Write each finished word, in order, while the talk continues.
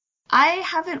I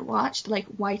haven't watched like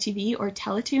YTV or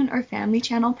Teletoon or Family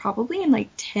Channel probably in like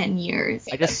 10 years.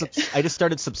 I just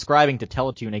started subscribing to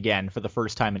Teletoon again for the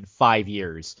first time in 5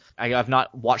 years. I've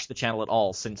not watched the channel at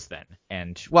all since then.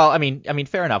 And well, I mean,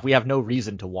 fair enough. We have no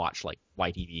reason to watch like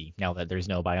YTV now that there's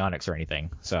no Bionics or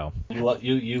anything. So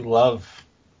you love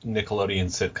Nickelodeon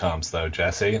sitcoms though,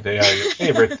 Jesse. They are your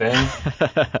favorite thing.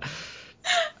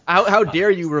 How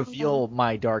dare you reveal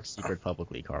my dark secret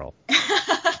publicly, Carl?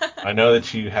 I know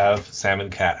that you have Sam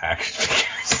and Cat action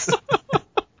figures.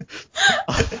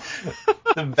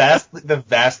 The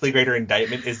vastly greater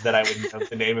indictment is that I would know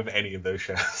the name of any of those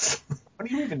shows. How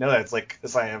do you even know that? It's like,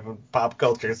 because I am a pop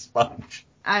culture sponge.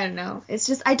 I don't know. It's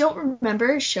just, I don't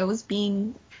remember shows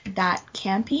being that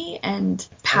campy and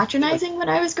patronizing when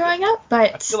I was growing up,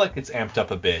 but... I feel like it's amped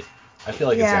up a bit. It's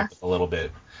amped up a little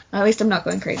bit. At least I'm not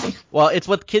going crazy. Well, it's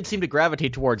what kids seem to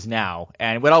gravitate towards now,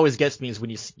 and what always gets me is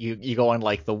when you go on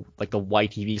like the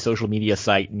YTV social media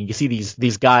site and you see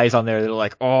these guys on there that are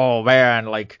like, oh man,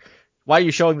 like, why are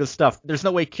you showing this stuff? There's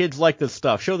no way kids like this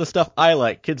stuff. Show the stuff I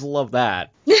like. Kids love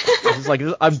that. It's like,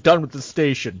 I'm done with the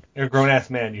station. You're a grown ass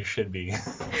man. You should be.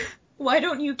 Why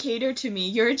don't you cater to me?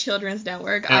 You're a children's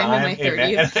network. I'm in my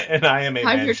 30s. And I am a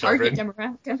I'm man your children.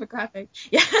 target demographic.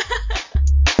 Yeah.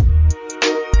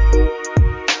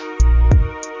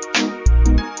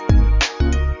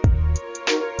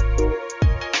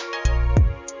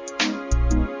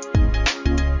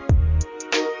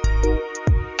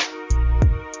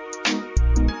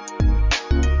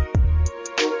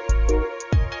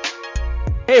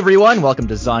 Hey everyone, welcome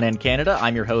to Zon N Canada.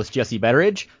 I'm your host, Jesse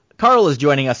Betteridge. Carl is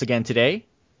joining us again today.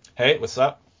 Hey, what's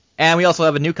up? And we also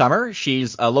have a newcomer.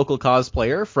 She's a local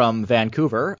cosplayer from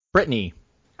Vancouver, Brittany.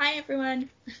 Hi everyone.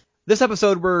 This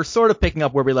episode, we're sort of picking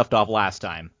up where we left off last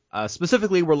time.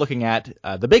 Specifically, we're looking at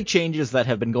the big changes that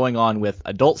have been going on with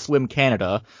Adult Swim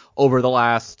Canada over the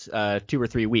last 2 or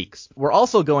 3 weeks. We're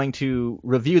also going to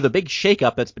review the big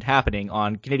shakeup that's been happening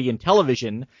on Canadian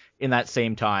television in that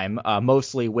same time,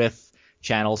 mostly with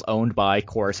channels owned by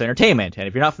Chorus Entertainment. And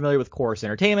if you're not familiar with Chorus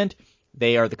Entertainment,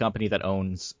 they are the company that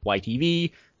owns YTV,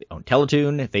 they own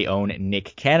Teletoon, they own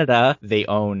Nick Canada, they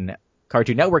own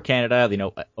Cartoon Network Canada, they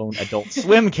own Adult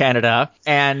Swim Canada,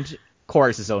 and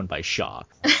Chorus is owned by Shaw.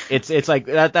 It's like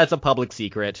that's a public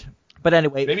secret. But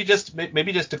anyway, maybe just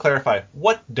to clarify,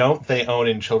 what don't they own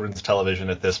in children's television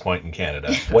at this point in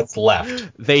Canada? What's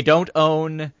left? They don't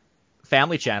own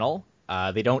Family Channel.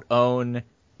 They don't own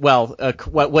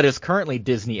what is currently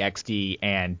Disney XD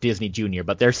and Disney Junior,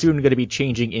 but they're soon going to be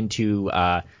changing into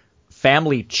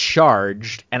Family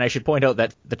Charged, and I should point out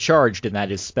that the Charged in that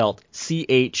is spelled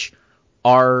CHRGD.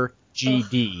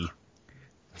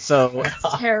 So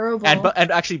that's terrible.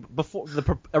 And actually, before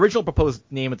the original proposed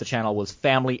name of the channel was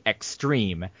Family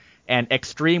Extreme, and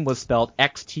Extreme was spelled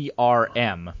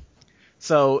XTRM.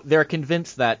 So they're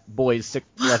convinced that boys 6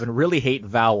 to 11 really hate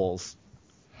vowels.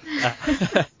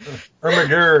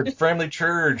 Ermagerd, Family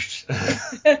Charged.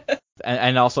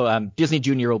 and also Disney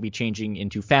Junior will be changing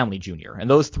into Family Junior, and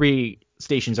those 3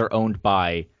 stations are owned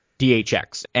by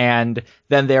DHX. And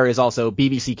then there is also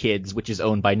BBC Kids, which is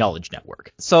owned by Knowledge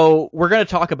Network. So we're going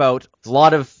to talk about a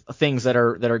lot of things that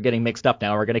are getting mixed up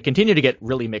now. We're going to continue to get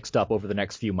really mixed up over the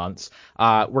next few months.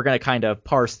 We're going to kind of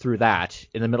parse through that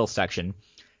in the middle section.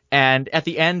 And at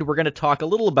the end, we're going to talk a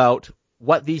little about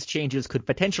what these changes could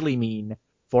potentially mean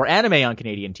for anime on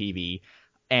Canadian TV,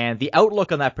 and the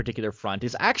outlook on that particular front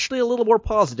is actually a little more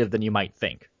positive than you might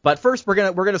think. But first, we're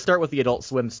gonna start with the Adult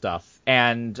Swim stuff.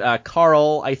 And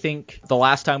Carl, I think the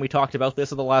last time we talked about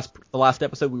this, in the last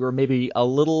episode, we were maybe a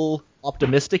little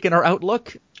optimistic in our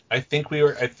outlook. I think we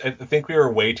were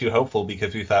way too hopeful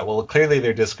because we thought, well, clearly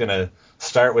they're just gonna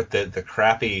start with the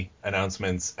crappy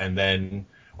announcements and then.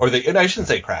 And I shouldn't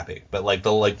say crappy, but like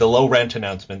the low rent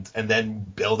announcements, and then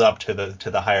build up to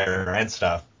the higher rent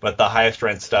stuff. But the highest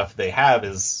rent stuff they have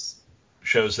is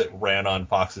shows that ran on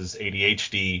Fox's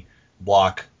ADHD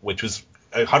block, which was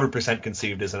 100%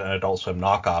 conceived as an Adult Swim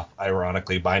knockoff,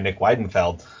 ironically, by Nick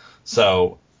Weidenfeld.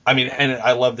 So I mean, and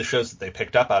I love the shows that they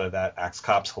picked up out of that. Axe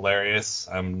Cop's hilarious.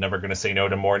 I'm never going to say no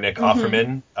to more Nick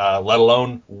Offerman, let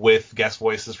alone with guest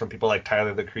voices from people like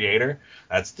Tyler, the Creator.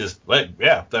 That's just,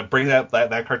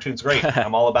 that cartoon's great.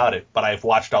 I'm all about it. But I've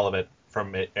watched all of it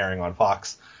from it airing on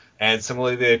Fox. And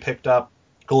similarly, they picked up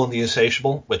Cool and the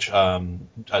Insatiable, which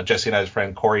Jesse and I's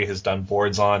friend Corey has done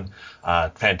boards on.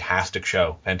 Fantastic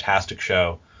show.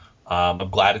 I'm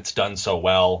glad it's done so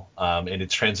well in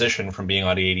its transition from being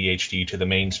on ADHD to the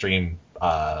mainstream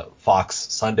Fox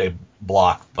Sunday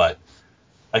block. But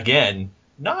again,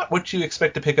 not what you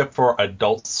expect to pick up for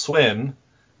Adult Swim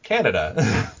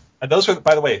Canada. And those were,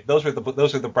 by the way, those were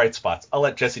the bright spots. I'll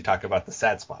let Jesse talk about the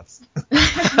sad spots.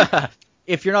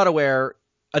 If you're not aware,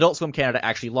 Adult Swim Canada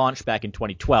actually launched back in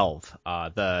 2012,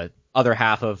 the other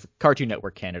half of Cartoon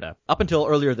Network Canada. Up until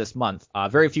earlier this month,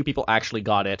 very few people actually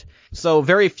got it. So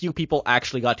very few people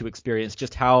actually got to experience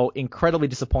just how incredibly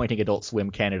disappointing Adult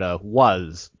Swim Canada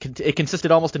was. It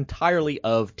consisted almost entirely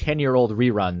of 10-year-old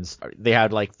reruns. They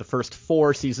had like the first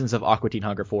 4 seasons of Aqua Teen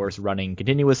Hunger Force running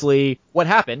continuously. What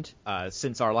happened,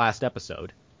 since our last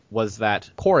episode, was that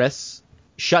Chorus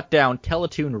shut down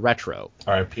Teletoon Retro.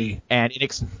 R.I.P. And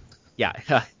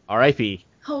R.I.P.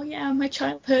 Oh yeah, my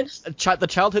childhood. The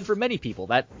childhood for many people.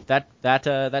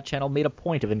 That channel made a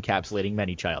point of encapsulating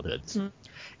many childhoods. Mm-hmm.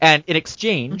 And in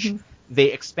exchange,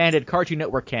 they expanded Cartoon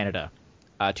Network Canada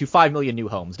to 5 million new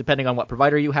homes. Depending on what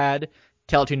provider you had,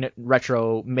 Teletoon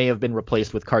Retro may have been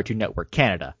replaced with Cartoon Network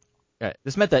Canada.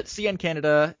 This meant that CN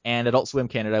Canada and Adult Swim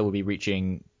Canada would be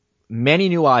reaching many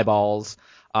new eyeballs,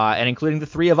 and including the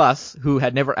 3 of us who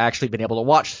had never actually been able to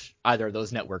watch either of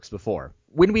those networks before.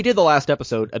 When we did the last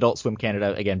episode, Adult Swim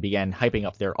Canada again began hyping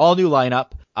up their all-new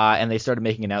lineup, and they started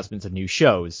making announcements of new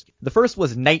shows. The first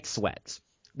was Night Sweats,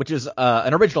 which is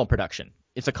an original production.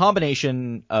 It's a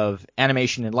combination of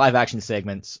animation and live-action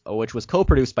segments, which was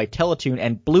co-produced by Teletoon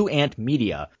and Blue Ant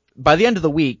Media. By the end of the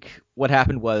week, what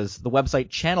happened was the website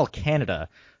Channel Canada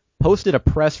posted a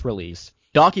press release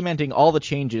documenting all the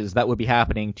changes that would be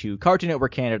happening to Cartoon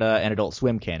Network Canada and Adult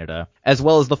Swim Canada, as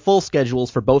well as the full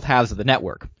schedules for both halves of the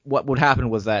network. What would happen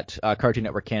was that Cartoon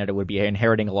Network Canada would be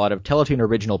inheriting a lot of Teletoon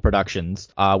original productions,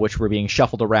 which were being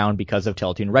shuffled around because of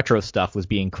Teletoon Retro stuff was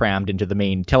being crammed into the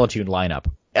main Teletoon lineup.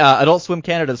 Adult Swim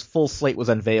Canada's full slate was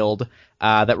unveiled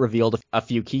that revealed a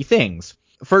few key things.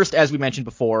 First, as we mentioned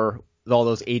before, all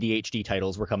those ADHD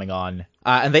titles were coming on.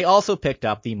 And they also picked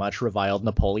up the much reviled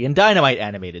Napoleon Dynamite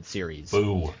animated series.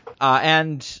 Boo.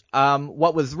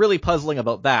 What was really puzzling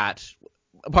about that,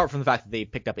 apart from the fact that they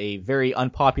picked up a very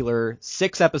unpopular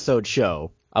 6-episode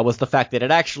show, was the fact that it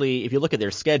actually, if you look at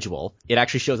their schedule, it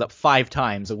actually shows up 5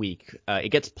 times a week. It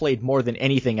gets played more than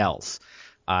anything else.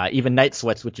 Even Night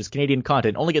Sweats, which is Canadian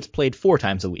content, only gets played 4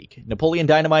 times a week. Napoleon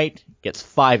Dynamite gets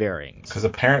 5 airings. Because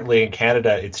apparently in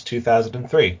Canada it's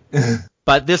 2003.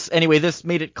 But this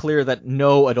made it clear that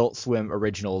no Adult Swim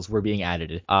originals were being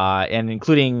added, and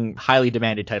including highly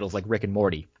demanded titles like Rick and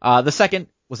Morty. The second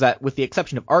was that, with the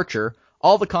exception of Archer,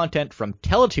 all the content from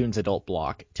Teletoon's adult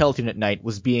block, Teletoon at Night,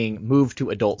 was being moved to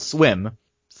Adult Swim.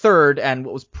 Third, and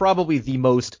what was probably the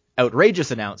most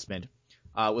outrageous announcement,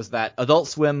 was that Adult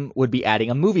Swim would be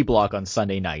adding a movie block on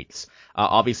Sunday nights,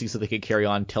 obviously so they could carry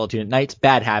on Teletoon at Night's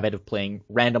bad habit of playing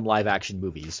random live-action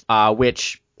movies,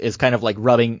 which is kind of like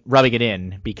rubbing it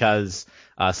in, because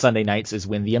Sunday nights is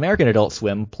when the American Adult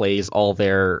Swim plays all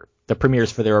the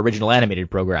premieres for their original animated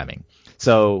programming.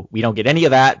 So we don't get any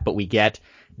of that, but we get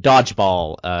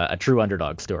Dodgeball, a true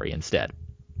underdog story instead.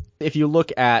 If you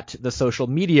look at the social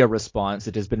media response,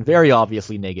 it has been very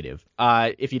obviously negative.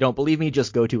 If you don't believe me,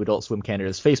 just go to Adult Swim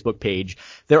Canada's Facebook page.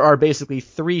 There are basically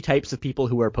 3 types of people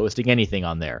who are posting anything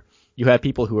on there. You have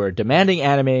people who are demanding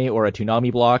anime or a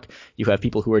Toonami block. You have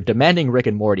people who are demanding Rick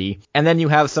and Morty. And then you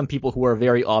have some people who are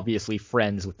very obviously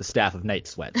friends with the staff of Night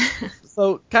Sweat.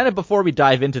 So, kind of before we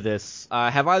dive into this,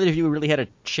 have either of you really had a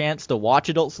chance to watch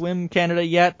Adult Swim Canada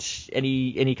yet?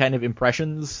 Any kind of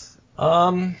impressions?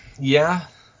 Yeah.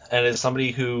 And as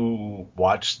somebody who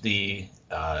watched the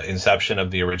inception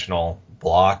of the original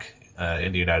block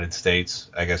in the United States,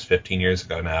 I guess 15 years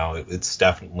ago now,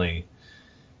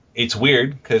 it's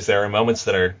weird because there are moments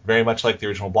that are very much like the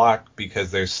original block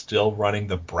because they're still running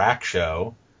the Brack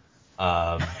show,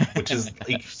 which is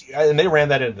and they ran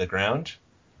that into the ground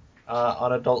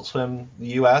on Adult Swim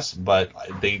US, but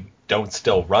they don't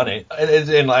still run it. And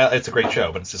it's a great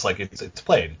show, but it's just like it's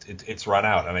played, it's run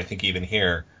out, and I think even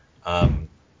here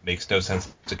makes no sense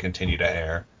to continue to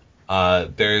air.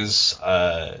 There's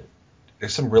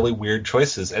some really weird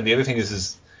choices, and the other thing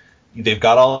is they've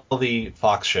got all the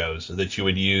Fox shows that you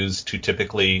would use to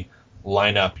typically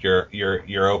line up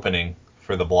your opening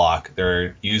for the block.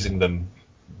 They're using them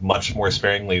much more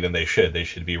sparingly than they should. They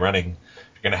should be running.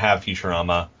 You're going to have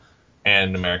Futurama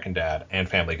and American Dad and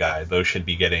Family Guy. Those should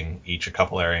be getting each a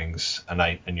couple airings a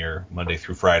night in your Monday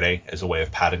through Friday as a way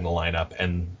of padding the lineup,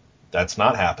 and that's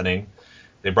not happening.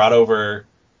 They brought over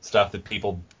stuff that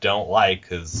people don't like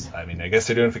because, I mean, I guess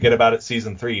they're doing Forget About It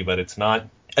Season 3, but it's not.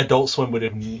 Adult Swim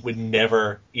would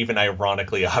never even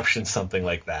ironically option something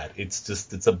like that.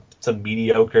 It's a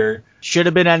mediocre. Should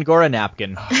have been Angora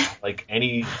Napkin.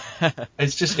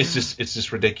 It's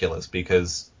just ridiculous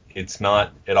because it's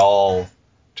not at all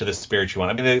to the spirit you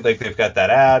want. I mean, they've got that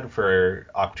ad for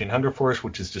Aqua Teen Hunger Force,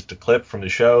 which is just a clip from the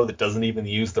show that doesn't even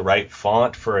use the right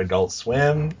font for Adult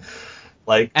Swim.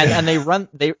 Like, and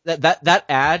that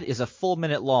ad is a full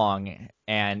minute long,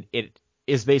 and it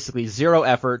is basically zero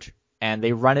effort, and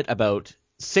they run it about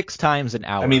 6 times an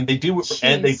hour. I mean, they do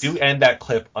Jeez. end that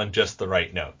clip on just the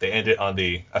right note. They end it on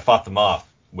the "I fought them off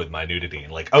with my nudity,"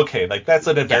 and like, okay, like that's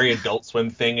a very Adult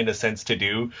Swim thing in a sense to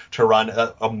do, to run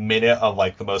a minute of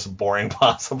like the most boring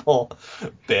possible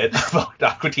bit about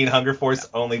Aqua Teen Hunger Force,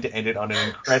 only to end it on an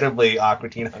incredibly Aqua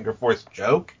Teen Hunger Force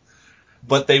joke.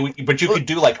 But you could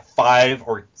do like 5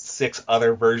 or 6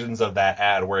 other versions of that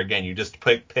ad where again you just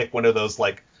pick one of those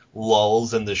like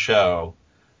lulls in the show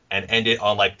and end it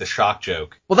on like the shock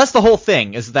joke. Well, that's the whole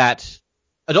thing, is that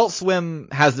Adult Swim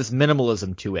has this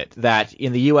minimalism to it that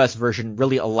in the US version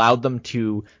really allowed them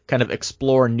to kind of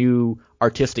explore new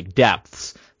artistic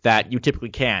depths that you typically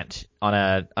can't on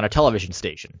a television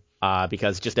station.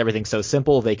 Because just everything's so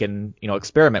simple, they can,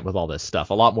 experiment with all this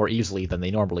stuff a lot more easily than they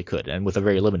normally could, and with a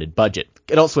very limited budget.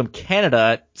 Adult Swim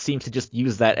Canada seems to just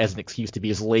use that as an excuse to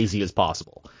be as lazy as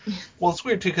possible. Well, it's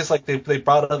weird too, because like they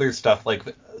brought other stuff. Like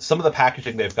some of the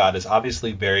packaging they've got is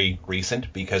obviously very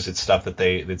recent because it's stuff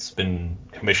that's been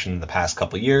commissioned in the past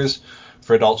couple of years.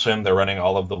 For Adult Swim, they're running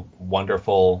all of the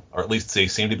wonderful, or at least they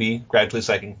seem to be gradually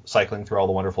cycling through all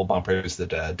the wonderful bumpers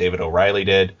that David O'Reilly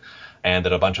did, and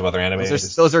that a bunch of other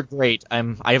animators. Those are great. I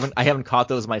haven't caught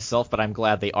those myself, but I'm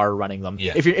glad they are running them.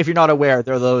 Yeah. If you're not aware,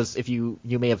 they're those. If you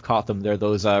may have caught them, they're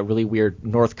those really weird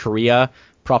North Korea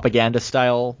propaganda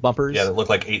style bumpers. Yeah, that look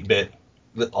like 8-bit,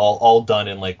 all done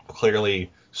in like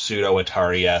clearly pseudo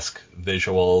Atari-esque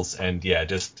visuals, and yeah,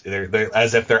 just they're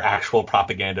as if they're actual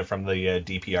propaganda from the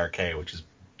DPRK, which is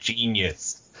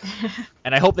genius.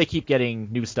 And I hope they keep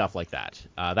getting new stuff like that.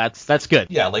 That's good.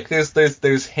 Yeah, like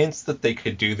there's hints that they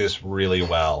could do this really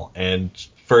well, and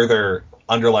further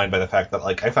underlined by the fact that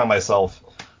like I found myself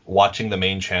watching the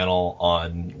main channel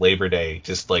on Labor Day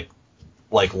just like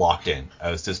locked in.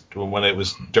 I was just, when it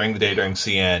was during the day during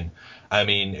CN, I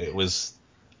mean, it was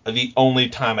the only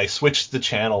time I switched the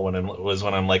channel when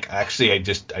I'm like, actually, I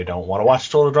don't want to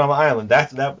watch Total Drama Island.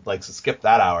 That like, so skip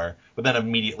that hour. But then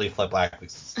immediately flip back.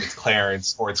 It's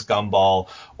Clarence, or it's Gumball,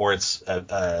 or it's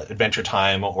Adventure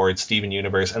Time, or it's Steven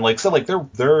Universe, and like so, like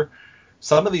they're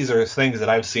some of these are things that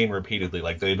I've seen repeatedly.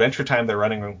 Like the Adventure Time they're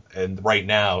running and right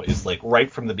now is like right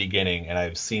from the beginning, and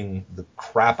I've seen the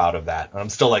crap out of that, and I'm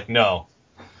still like, no,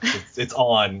 it's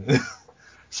on.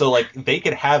 So like they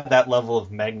could have that level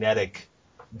of magnetic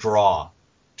draw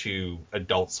to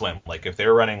Adult Swim. Like if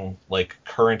they're running like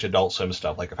current Adult Swim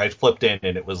stuff, like if I flipped in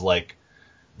and it was like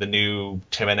the new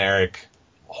Tim and Eric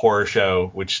horror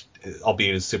show, which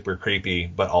albeit is super creepy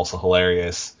but also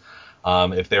hilarious.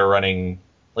 If they're running,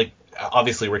 like,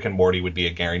 obviously Rick and Morty would be a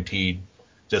guaranteed.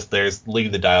 Just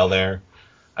leave the dial there.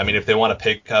 I mean, if they want to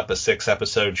pick up a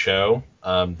 6-episode show,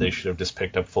 they should have just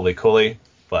picked up Fully Cooley.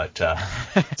 But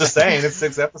just saying, it's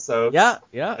 6 episodes. Yeah.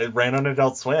 It ran on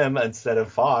Adult Swim instead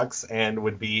of Fox, and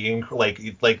would be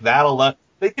like that alone.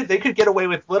 They could get away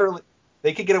with literally.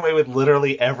 They could get away with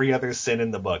literally every other sin in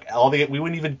the book. We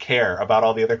wouldn't even care about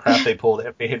all the other crap they pulled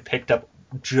if they had picked up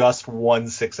just one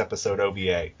 6-episode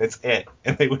OVA. That's it,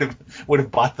 and they would have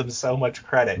bought them so much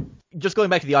credit. Just going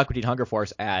back to the Aqua Teen Hunger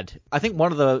Force ad, I think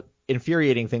one of the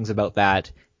infuriating things about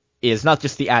that is not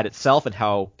just the ad itself and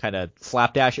how kind of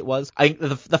slapdash it was. I think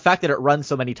the fact that it runs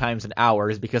so many times an hour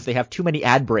is because they have too many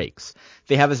ad breaks.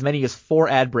 They have as many as 4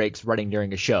 ad breaks running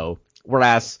during a show,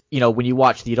 whereas when you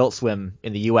watch the Adult Swim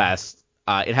in the US.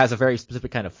 It has a very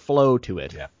specific kind of flow to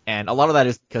it. Yeah. And a lot of that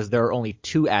is because there are only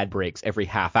 2 ad breaks every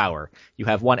half hour. You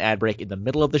have one ad break in the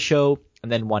middle of the show,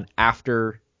 and then one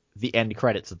after the end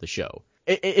credits of the show.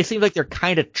 It seems like they're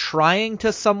kind of trying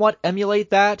to somewhat emulate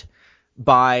that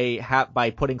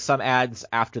by putting some ads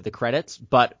after the credits,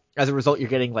 but as a result, you're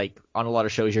getting, like, on a lot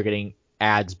of shows, you're getting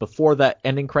ads before the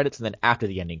ending credits and then after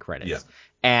the ending credits. Yeah.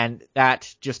 And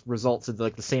that just results in,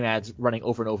 like, the same ads running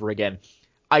over and over again.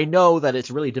 I know that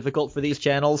it's really difficult for these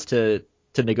channels to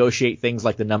negotiate things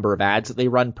like the number of ads that they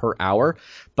run per hour,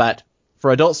 but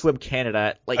for Adult Swim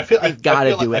Canada, they've got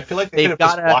to do it. I feel like they could have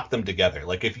just blocked them together.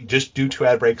 Like if you just do 2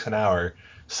 ad breaks an hour,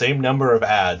 same number of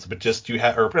ads, but just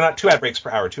or not 2 ad breaks per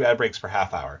hour, 2 ad breaks per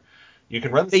half hour. You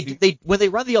can run. When they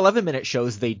run the 11-minute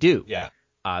shows, they do. Yeah.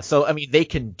 So I mean, they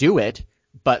can do it,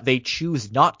 but they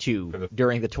choose not to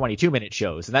during the 22-minute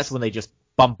shows, and that's when they just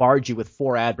bombard you with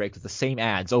 4 ad breaks with the same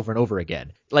ads over and over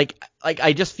again. Like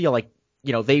I just feel like,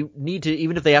 they need to,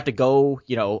 even if they have to go,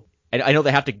 I know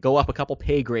they have to go up a couple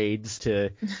pay grades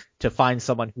to find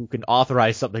someone who can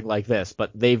authorize something like this,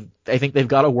 but I think they've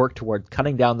got to work toward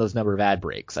cutting down those number of ad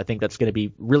breaks. I think that's going to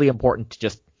be really important to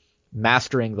just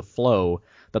mastering the flow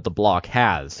that the block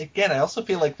has. Again, I also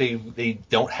feel like they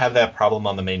don't have that problem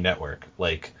on the main network.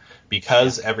 Like,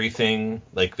 because everything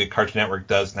like the Cartoon Network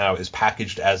does now is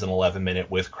packaged as an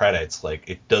 11-minute with credits, like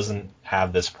it doesn't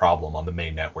have this problem on the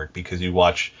main network because you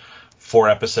watch 4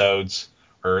 episodes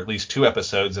or at least 2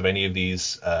 episodes of any of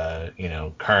these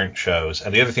current shows.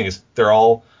 And the other thing is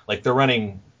they're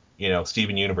running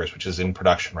Steven Universe, which is in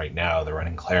production right now. They're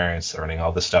running Clarence. They're running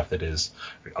all the stuff that is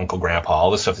Uncle Grandpa,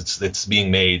 all the stuff that's being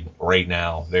made right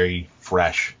now, very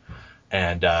fresh.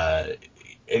 And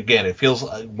again, it feels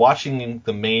watching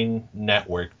the main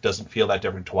network doesn't feel that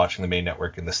different to watching the main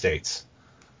network in the States.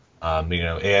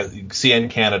 CN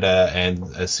Canada and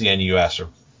CN US are,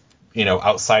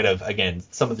 outside of, again,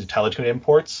 some of the Teletoon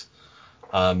imports,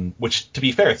 which, to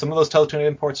be fair, some of those Teletoon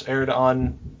imports aired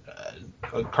on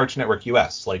Cartoon Network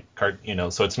US,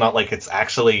 so it's not like it's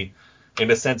actually, in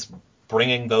a sense,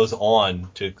 bringing those on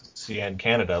to CN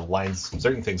Canada lines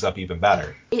certain things up even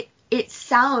better. It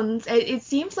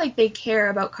seems like they care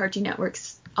about Cartoon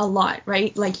Networks a lot,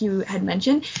 right? Like you had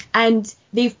mentioned, and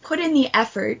they've put in the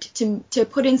effort to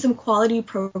put in some quality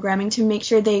programming to make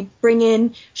sure they bring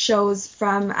in shows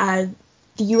from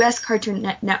the US Cartoon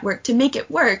Network to make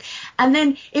it work. And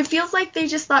then it feels like they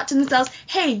just thought to themselves,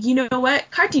 hey, you know what?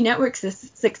 Cartoon Network's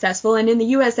successful, and in the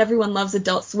US everyone loves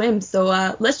Adult Swim,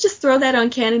 so let's just throw that on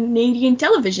Canadian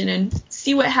television and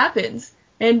see what happens.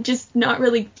 And just not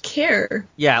really care.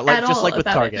 Yeah, just like with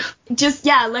Target.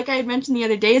 Like I had mentioned the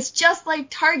other day, it's just like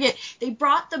Target. They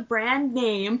brought the brand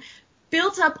name,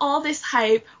 built up all this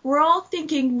hype. We're all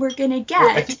thinking we're gonna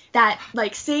get that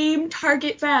like same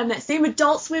Target brand, that same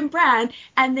Adult Swim brand,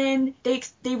 and then they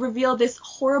reveal this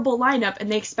horrible lineup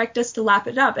and they expect us to lap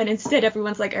it up. And instead,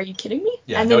 everyone's like, "Are you kidding me?"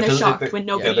 Yeah, and then they're shocked when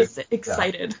nobody's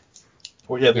excited. Yeah.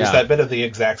 Well, yeah, there's that bit of the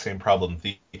exact same problem.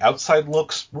 The outside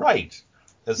looks right,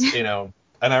 as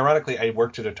And ironically, I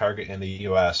worked at a Target in the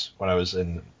U.S. when I was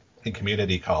in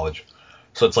community college.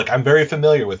 So it's like I'm very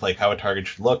familiar with like how a Target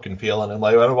should look and feel. And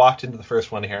when I walked into the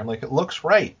first one here, I'm like, it looks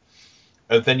right.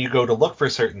 And then you go to look for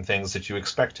certain things that you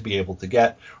expect to be able to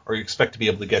get, or you expect to be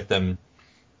able to get them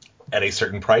at a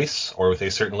certain price or with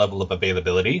a certain level of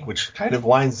availability, which kind of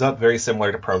winds up very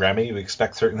similar to programming. You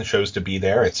expect certain shows to be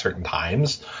there at certain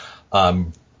times.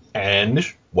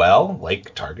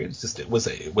 Like Target,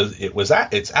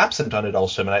 it's absent on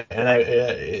Adult Swim, and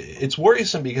it's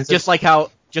worrisome because just like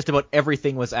how just about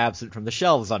everything was absent from the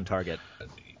shelves on Target.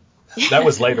 That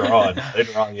was later on.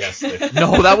 Yes.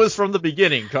 No, that was from the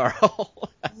beginning, Carl.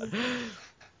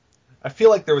 I feel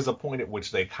like there was a point at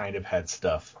which they kind of had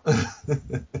stuff,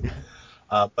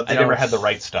 but they never had the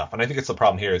right stuff. And I think it's the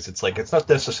problem here. It's not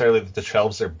necessarily that the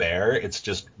shelves are bare. It's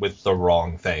just with the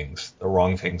wrong things. The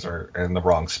wrong things are in the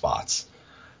wrong spots.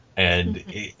 And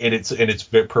it's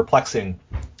very perplexing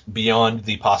beyond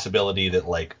the possibility that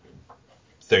like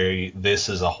this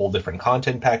is a whole different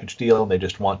content package deal and they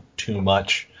just want too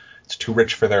much. It's too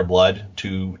rich for their blood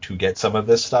to get some of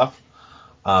this stuff.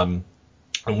 In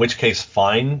which case,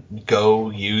 fine,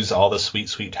 go use all the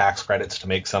sweet tax credits to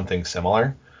make something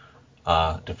similar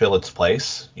to fill its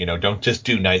place. Don't just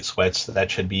do Night Sweats.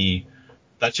 That should be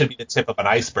the tip of an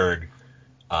iceberg.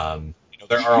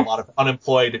 There are a lot of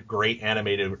unemployed, great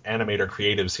animator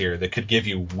creatives here that could give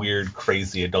you weird,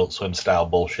 crazy Adult Swim style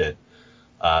bullshit.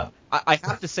 I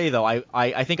have to say though,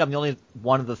 I think I'm the only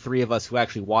one of the three of us who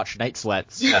actually watched Night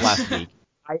Sweats last week.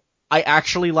 I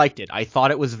actually liked it. I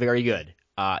thought it was very good.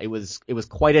 It was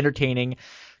quite entertaining.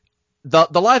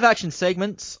 The live action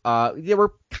segments, they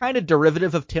were kind of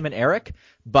derivative of Tim and Eric,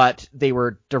 but they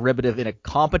were derivative in a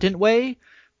competent way.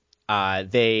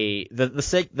 The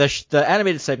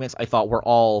animated segments I thought were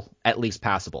all at least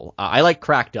passable. I like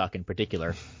Crack Duck in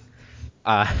particular.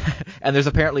 And there's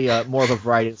apparently more of a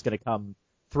variety that's going to come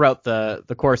throughout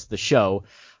the course of the show.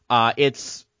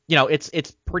 It's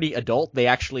pretty adult. They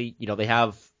actually, they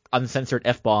have uncensored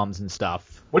F-bombs and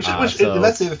stuff. Which that's the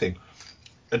other thing.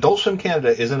 Adult Swim Canada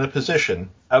is in a position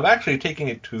of actually taking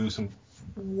it to some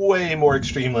way more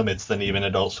extreme limits than even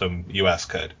Adult Swim US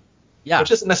could. Yeah.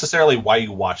 Which isn't necessarily why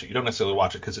you watch it. You don't necessarily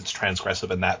watch it because it's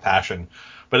transgressive in that fashion.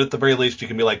 But at the very least, you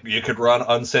can be like, you could run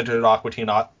uncensored Aqua Teen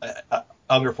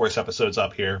Hunger Force episodes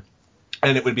up here.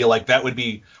 And it would be like, that would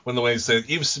be one of the ways that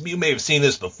you may have seen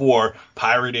this before,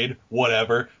 pirated,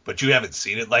 whatever, but you haven't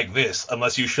seen it like this,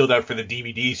 unless you showed up for the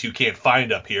DVDs you can't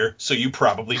find up here, so you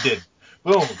probably did.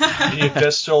 Boom. And you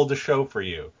just sold the show for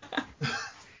you.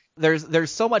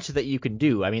 There's so much that you can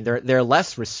do. I mean, they're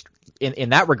less in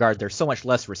that regard. They're so much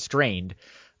less restrained.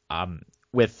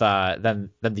 than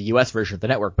the US version of the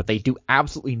network, but they do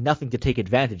absolutely nothing to take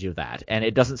advantage of that, and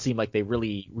it doesn't seem like they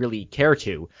really care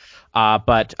to.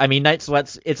 But I mean, Night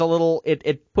Sweats,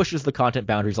 it pushes the content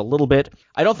boundaries a little bit.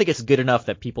 I don't think it's good enough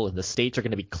that people in the States are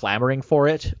going to be clamoring for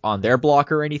it on their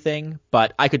block or anything,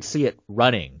 but I could see it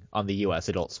running on the US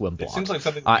Adult Swim block. It seems like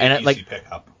something that would be easy pick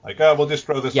up. Like, we'll just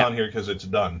throw this on here because it's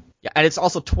done. Yeah, and it's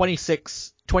also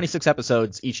 26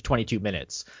 episodes, each 22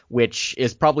 minutes, which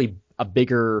is probably a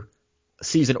bigger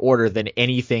season order than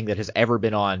anything that has ever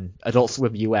been on Adult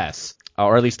Swim US,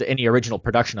 or at least any original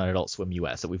production on Adult Swim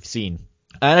US that we've seen.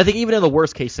 And I think even in the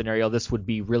worst case scenario, this would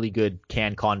be really good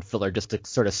CanCon filler just to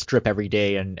sort of strip every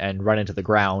day and run into the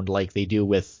ground like they do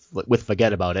with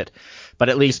Forget About It. But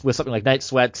at least with something like Night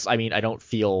Sweats, I mean, I don't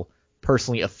feel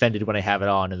personally offended when I have it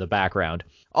on in the background.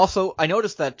 Also, I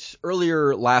noticed that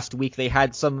earlier last week they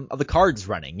had some of the cards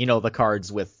running. You know, the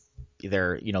cards with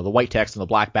their, the white text and the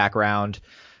black background.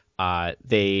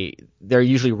 They're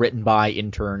usually written by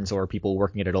interns or people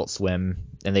working at Adult Swim,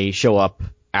 and they show up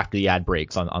after the ad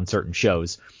breaks on certain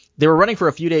shows. They were running for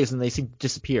a few days and they seemed to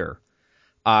disappear.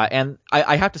 And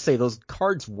I have to say those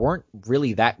cards weren't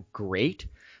really that great,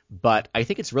 but I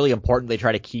think it's really important they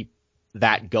try to keep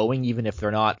that going even if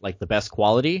they're not like the best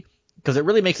quality, because it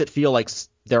really makes it feel like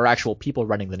there are actual people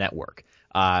running the network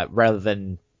rather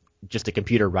than just a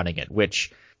computer running it,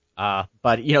 which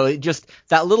but just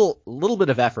that little bit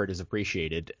of effort is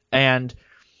appreciated. And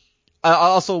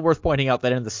also worth pointing out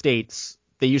that in the States,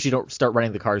 they usually don't start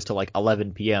running the cards till like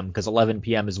 11 p.m. because 11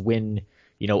 p.m. is when,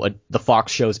 the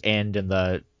Fox shows end and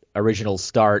the originals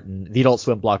start and the Adult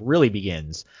Swim block really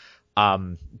begins.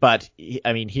 But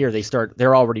I mean, here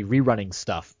they're already rerunning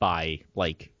stuff by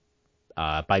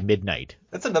midnight.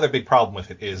 That's another big problem with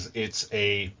it is it's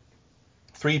a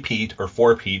 3-peat or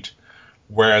 4-peat.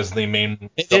 Whereas the main...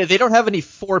 They don't have any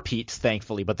 4-peats,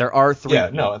 thankfully, but there are 3. Yeah,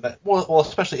 no. Well,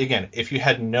 especially, again, if you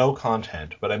had no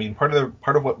content. But, I mean, part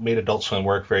of what made Adult Swim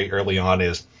work very early on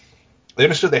is they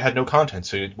understood they had no content.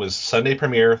 So it was Sunday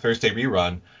premiere, Thursday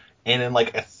rerun, and in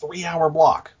like a 3-hour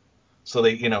block. So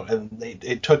they,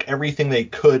 it took everything they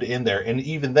could in there. And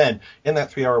even then, in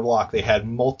that 3-hour block, they had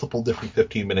multiple different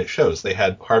 15-minute shows. They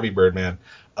had Harvey Birdman,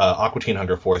 Aqua Teen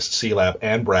Hunger Force, C-Lab,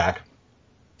 and Brack.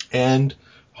 And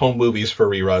home movies for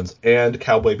reruns, and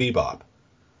Cowboy Bebop.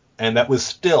 And that was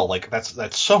still, like,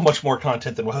 that's so much more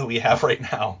content than what we have right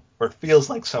now, or it feels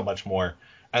like so much more.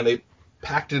 And they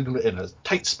packed it in a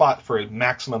tight spot for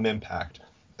maximum impact.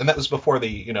 And that was before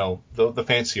the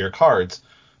fancier cards,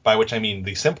 by which I mean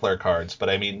the simpler cards, but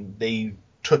I mean they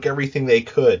took everything they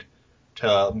could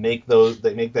to make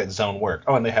that zone work.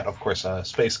 Oh, and they had, of course,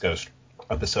 Space Ghost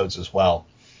episodes as well.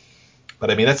 But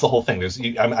I mean, that's the whole thing.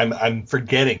 I'm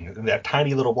forgetting that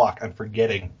tiny little block. I'm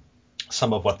forgetting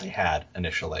some of what they had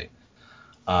initially,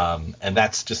 and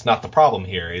that's just not the problem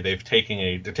here. They're taking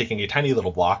a tiny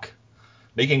little block,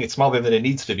 making it smaller than it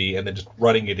needs to be, and then just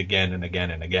running it again and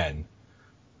again and again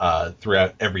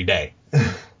throughout every day.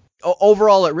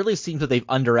 Overall, it really seems that they've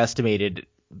underestimated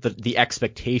the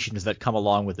expectations that come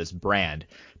along with this brand.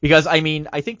 Because I mean,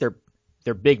 I think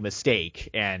their big mistake,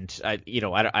 and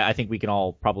I think we can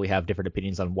all probably have different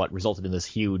opinions on what resulted in this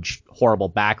huge, horrible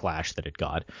backlash that it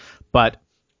got. But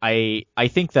I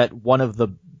think that one of the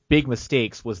big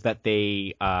mistakes was that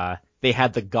they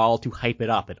had the gall to hype it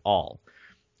up at all.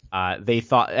 They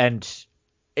thought, and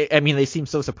I mean, they seemed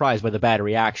so surprised by the bad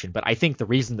reaction. But I think the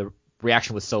reason the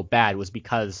reaction was so bad was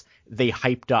because they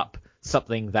hyped up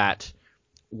something that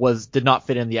did not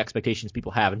fit in the expectations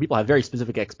people have, and people have very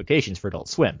specific expectations for Adult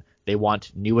Swim. They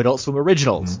want new Adult Swim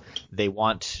originals. Mm-hmm. They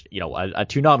want, a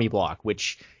Toonami block,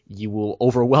 which you will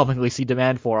overwhelmingly see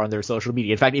demand for on their social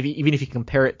media. In fact, even if you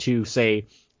compare it to, say,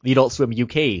 the Adult Swim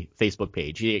UK Facebook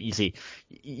page,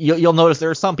 you'll notice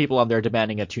there are some people on there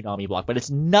demanding a Toonami block, but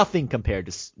it's nothing compared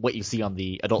to what you see on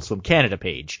the Adult Swim Canada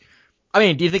page. I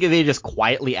mean, do you think if they just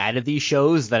quietly added these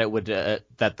shows that it would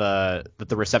that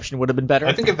the reception would have been better?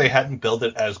 I think if they hadn't billed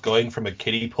it as going from a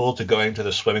kiddie pool to going to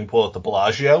the swimming pool at the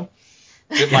Bellagio,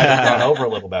 it might have gone over a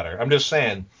little better. I'm just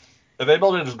saying, if they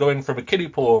built it as going from a kiddie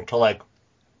pool to like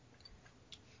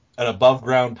an above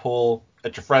ground pool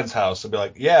at your friend's house, I'd be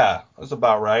like, yeah, that's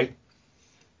about right.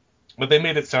 But they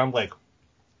made it sound like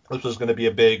this was going to be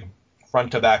a big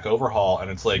front to back overhaul, and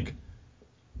it's like,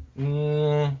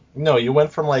 no, you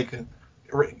went from like.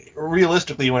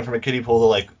 Realistically, you went from a kiddie pool to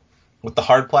like with the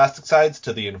hard plastic sides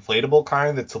to the inflatable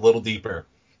kind that's a little deeper.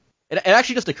 It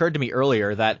actually just occurred to me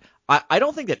earlier that I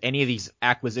don't think that any of these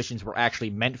acquisitions were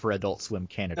actually meant for Adult Swim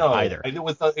Canada either. It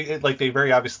was like they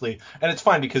very obviously, and it's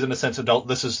fine because in a sense,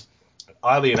 this is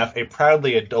oddly enough a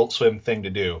proudly Adult Swim thing to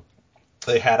do.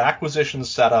 They had acquisitions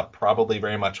set up probably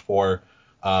very much for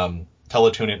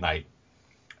Teletoon at night.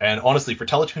 And honestly, for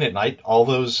Teletoon at night, all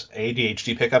those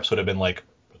ADHD pickups would have been like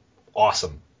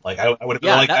awesome. Like I would have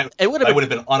been I would have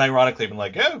been unironically been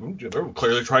like, yeah, they're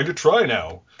clearly trying to try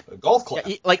now. A golf clap.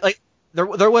 Yeah, like there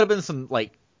would have been some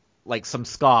like some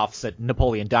scoffs at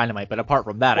Napoleon Dynamite, but apart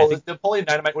from that, well, I think Napoleon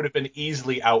Dynamite would have been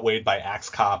easily outweighed by Axe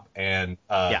Cop and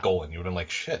Golan. You would have been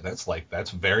like, shit,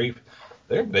 that's very,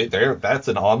 that's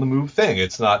an on the move thing.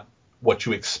 It's not what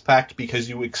you expect because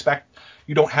you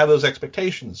don't have those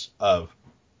expectations of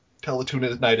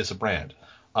Teletoon at night as a brand.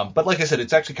 But like I said,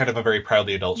 it's actually kind of a very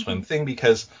proudly Adult Swim thing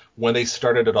because when they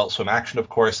started Adult Swim Action, of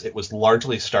course, it was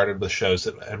largely started with shows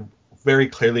that had very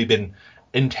clearly been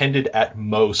intended at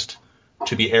most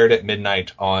to be aired at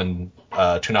midnight on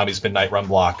Toonami's Midnight Run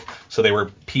block. So they were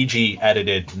PG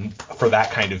edited for that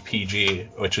kind of PG,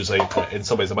 which is in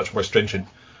some ways a much more stringent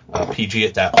PG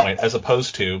at that point, as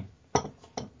opposed to.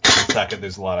 Second,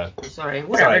 there's a lot of. Sorry,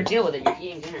 whatever. Deal with it. You're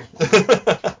eating dinner.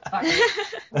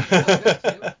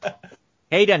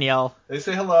 Hey, Danielle. They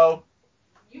say hello.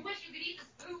 You wish you could eat this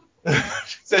food.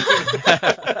 She said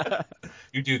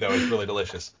you do though. It's really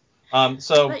delicious. So. Is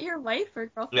that your wife or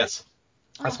girlfriend? Yes,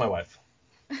 that's my wife.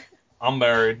 I'm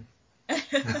married.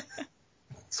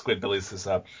 Squidbillies this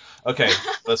up. Okay,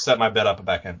 let's set my bed up and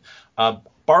back in.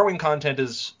 Borrowing content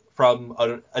is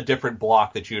from a different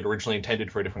block that you had originally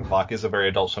intended for a different block is a very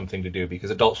Adult Swim thing to do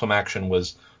because Adult Swim Action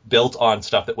was built on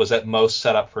stuff that was at most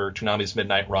set up for Toonami's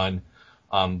Midnight Run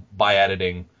by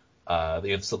editing. For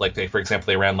example,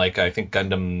 they ran I think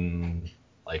Gundam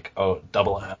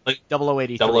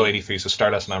 0083, so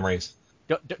Stardust Memories.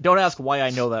 Don't ask why I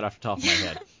know that off the top of my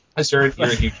head. You're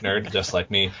a huge nerd, just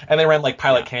like me. And they ran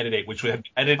Pilot Candidate, which would have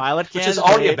edited, which is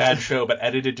already a bad show, but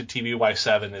edited to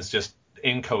TVY7 is just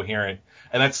incoherent.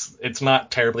 And it's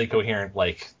not terribly coherent,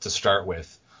 to start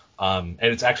with. And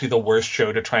it's actually the worst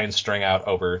show to try and string out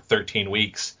over 13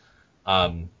 weeks,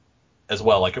 as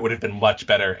well. It would have been much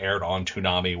better aired on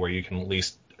Toonami, where you can at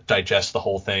least digest the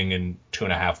whole thing in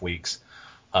 2.5 weeks.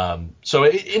 So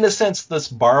in a sense, this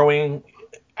borrowing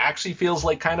actually feels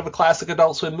like kind of a classic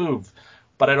Adult Swim move.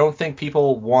 But I don't think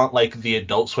people want the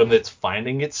Adult Swim that's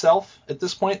finding itself at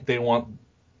this point. They want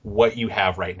what you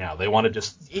have right now. They want to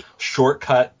just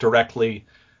shortcut directly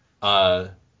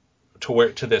to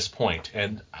this point,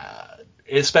 and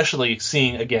especially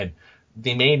seeing again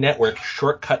the main network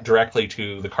shortcut directly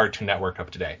to the Cartoon Network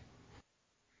of today.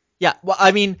 Yeah, well,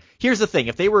 I mean, here's the thing: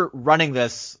 if they were running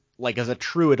this as a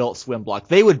true Adult Swim block,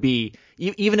 they would be,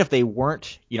 even if they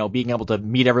weren't, being able to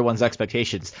meet everyone's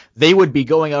expectations, they would be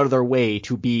going out of their way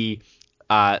to be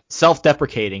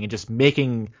self-deprecating and just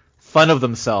making fun of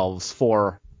themselves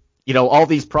for, all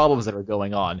these problems that are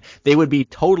going on. They would be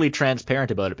totally transparent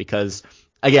about it because,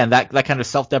 again, that kind of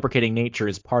self-deprecating nature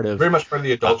is part of... Very much part of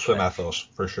the Adult Swim ethos,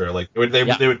 for sure.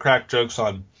 They would crack jokes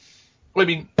on... I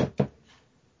mean,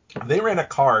 they ran a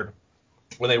card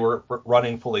when they were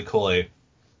running Fully Cooley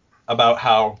about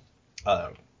how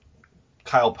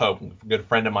Kyle Pope, a good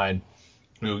friend of mine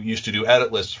who used to do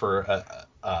edit lists for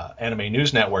Anime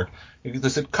News Network, they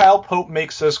said, Kyle Pope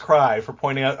makes us cry for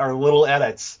pointing out our little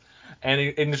edits. And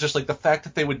it's just the fact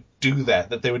that they would do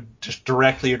that they would just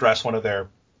directly address one of their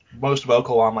most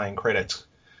vocal online critics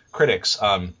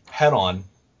head on,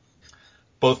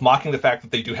 both mocking the fact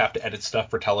that they do have to edit stuff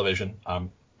for television,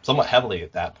 somewhat heavily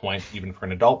at that point, even for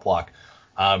an adult block,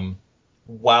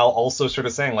 while also sort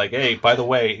of saying hey, by the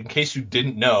way, in case you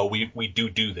didn't know, we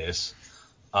do this.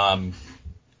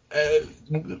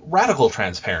 Radical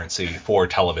transparency for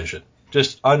television.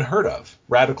 Just unheard of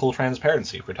radical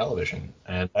transparency for television,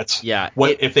 and that's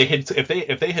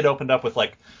if they had opened up with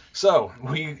so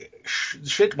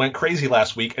shit went crazy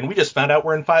last week, and we just found out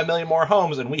we're in 5 million more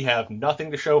homes, and we have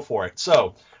nothing to show for it.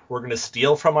 So we're gonna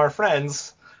steal from our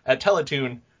friends at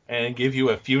Teletoon and give you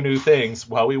a few new things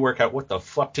while we work out what the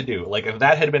fuck to do. If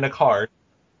that had been a card,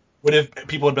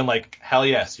 people have been like, hell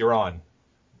yes, you're on,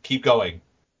 keep going.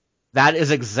 That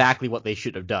is exactly what they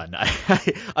should have done.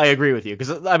 I agree with you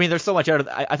because I mean, there's so much out of.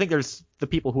 I think there's the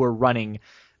people who are running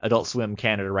Adult Swim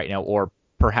Canada right now, or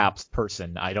perhaps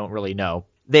Person. I don't really know.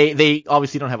 They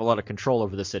obviously don't have a lot of control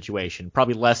over the situation.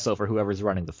 Probably less so for whoever's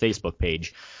running the Facebook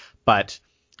page. But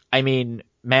I mean,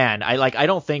 man, I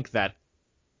don't think that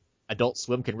Adult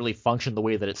Swim can really function the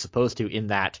way that it's supposed to in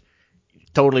that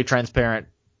totally transparent,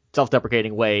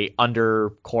 self-deprecating way under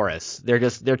Chorus. They're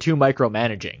too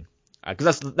micromanaging.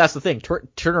 Because that's the thing.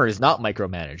 Turner is not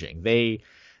micromanaging.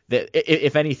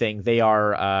 If anything, they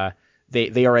are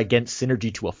against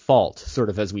synergy to a fault, sort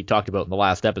of as we talked about in the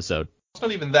last episode. It's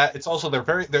not even that. It's also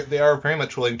they are very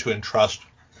much willing to entrust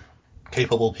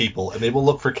capable people, and they will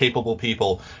look for capable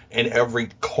people in every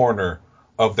corner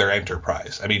of their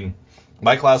enterprise. I mean,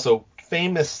 Mike Lasso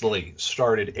famously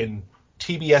started in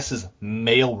TBS's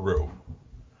mailroom.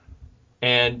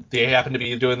 And they happen to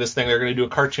be doing this thing. They're going to do a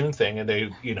cartoon thing, and they,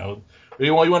 you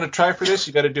want to try for this?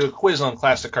 You got to do a quiz on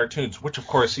classic cartoons, which of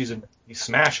course he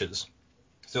smashes.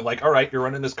 So like, all right, you're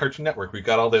running this Cartoon Network. We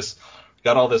got all this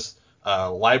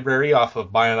library off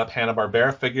of buying up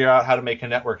Hanna-Barbera. Figure out how to make a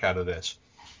network out of this.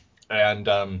 And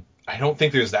I don't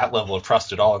think there's that level of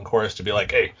trust at all in Corus to be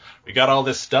like, hey, we got all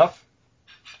this stuff.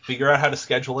 Figure out how to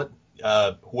schedule it.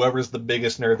 Whoever's the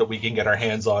biggest nerd that we can get our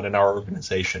hands on in our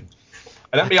organization.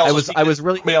 And that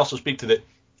may also speak to that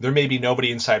there may be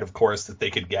nobody inside of Corus that they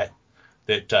could get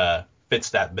that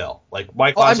fits that bill. Like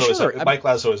Mike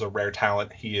Lazo is a rare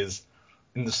talent. He is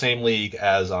in the same league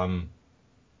as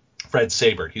Fred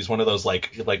Sabert. He's one of those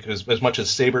like as much as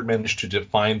Sabert managed to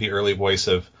define the early voice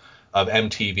of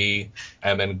MTV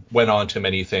and then went on to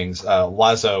many things.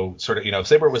 Lazo sort of,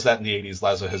 Sabert was that in the 80s.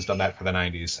 Lazo has done that for the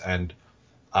 90s and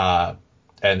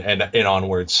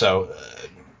onwards. So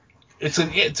it's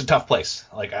a tough place.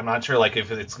 Like I'm not sure like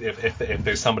if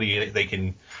there's somebody they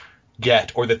can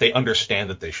get or that they understand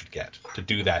that they should get to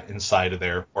do that inside of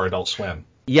their or Adult Swim.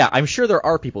 Yeah, I'm sure there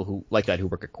are people who like that who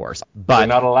work at Corus, but they're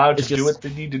not allowed to do what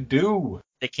they need to do.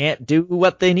 They can't do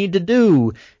what they need to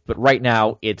do. But right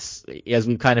now, it's, as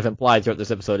we've kind of implied throughout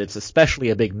this episode, it's especially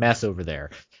a big mess over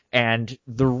there. And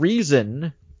the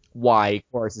reason why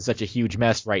Corus is such a huge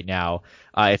mess right now,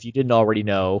 if you didn't already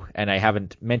know, and I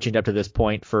haven't mentioned up to this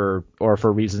point for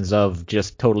reasons of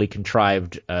just totally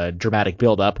contrived dramatic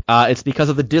buildup, it's because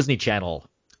of the Disney Channel,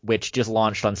 which just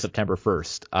launched on September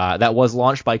 1st. That was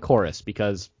launched by Corus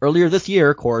because earlier this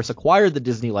year, Corus acquired the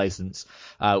Disney license,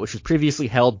 which was previously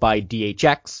held by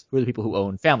DHX, who are the people who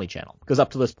own Family Channel. Because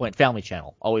up to this point, Family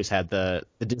Channel always had the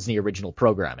Disney original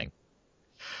programming.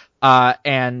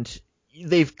 And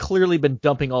they've clearly been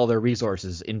dumping all their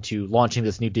resources into launching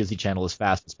this new Disney Channel as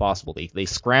fast as possible. They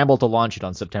scrambled to launch it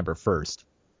on September 1st.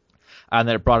 And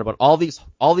then it brought about all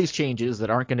these changes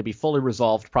that aren't going to be fully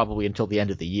resolved probably until the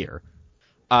end of the year.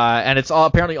 And it's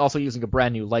apparently also using a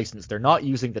brand new license. They're not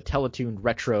using the Teletoon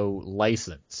Retro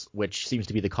license, which seems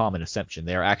to be the common assumption.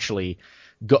 They're actually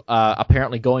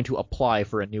apparently going to apply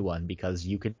for a new one because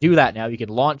you can do that now. You can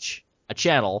launch a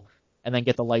channel and then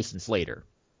get the license later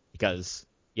because,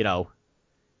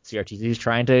 CRTC is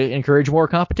trying to encourage more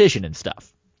competition and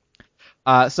stuff.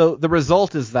 So the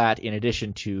result is that in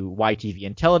addition to YTV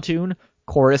and Teletoon,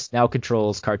 Corus now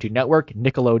controls Cartoon Network,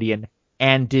 Nickelodeon,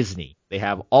 and Disney. They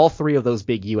have all three of those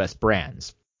big U.S.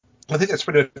 brands. I think that's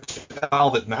pretty much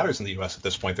all that matters in the U.S. at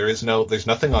this point. There's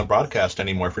nothing on broadcast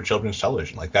anymore for children's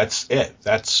television. Like that's it.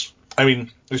 There's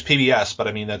PBS,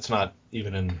 but that's not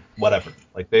even in whatever.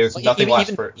 Like there's nothing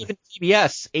left for even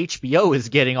PBS. HBO is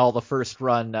getting all the first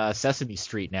run Sesame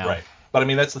Street now. Right. But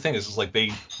that's the thing is like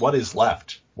what is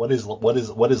left? What is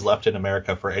left in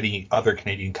America for any other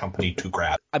Canadian company to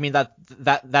grab?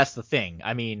 That's the thing.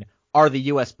 Are the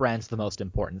U.S. brands the most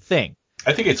important thing?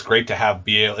 I think it's great to have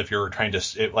BA if you're trying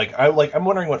to I'm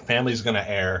wondering what Family's going to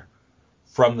air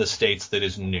from the States that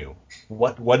is new.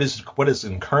 What is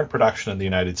in current production in the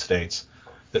United States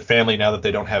that Family, now that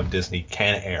they don't have Disney,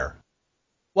 can air?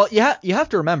 Well, you have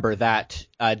to remember that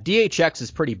DHX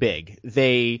is pretty big.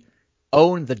 They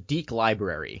own the Deke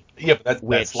Library. Yeah, but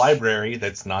that's library.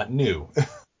 That's not new.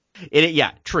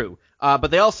 True.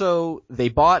 But they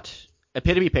bought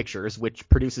Epitome Pictures, which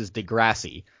produces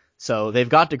Degrassi. So they've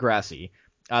got Degrassi.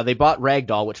 They bought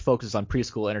Ragdoll, which focuses on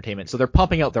preschool entertainment. So they're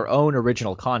pumping out their own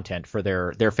original content for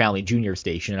their Family Junior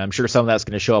station. And I'm sure some of that's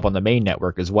going to show up on the main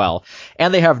network as well.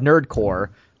 And they have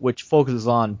Nerdcore, which focuses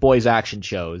on boys' action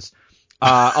shows.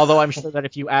 Although I'm sure that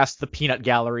if you ask the peanut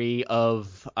gallery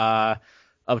of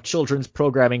children's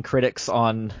programming critics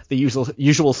on the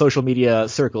usual social media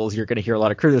circles, you're going to hear a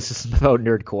lot of criticism about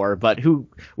Nerdcore. But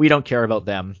we don't care about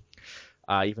them.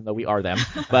 Even though we are them,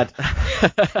 but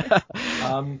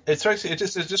it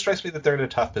just strikes me that they're in a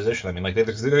tough position.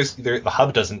 The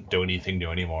hub doesn't do anything new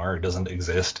anymore; it doesn't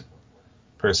exist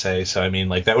per se. So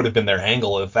that would have been their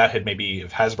angle if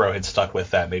Hasbro had stuck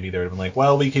with that. Maybe they would have been like,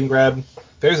 well, we can grab.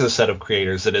 There's a set of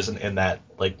creators that isn't in that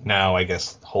now I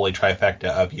guess holy trifecta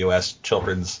of U.S.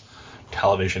 children's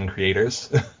television creators.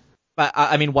 But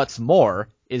what's more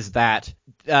is that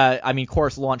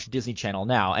Corus launched Disney Channel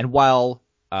now, and while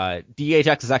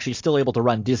DHX is actually still able to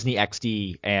run Disney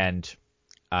XD and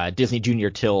Disney Junior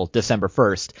till December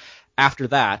 1st. After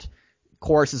that,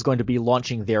 Corus is going to be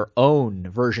launching their own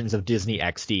versions of Disney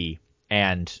XD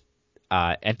and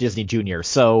Disney Junior.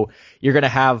 So you're going to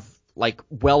have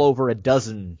well over a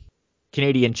dozen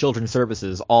Canadian children's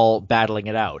services all battling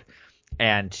it out.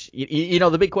 And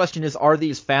the big question is, are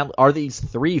these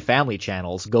three family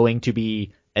channels going to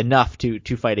be enough to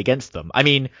fight against them. I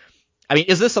mean,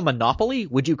 is this a monopoly?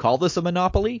 Would you call this a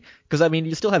monopoly? Because I mean,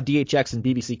 you still have DHX and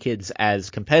BBC Kids as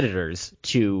competitors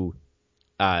to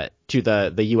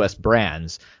the US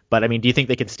brands, but I mean, do you think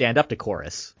they could stand up to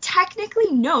Corus?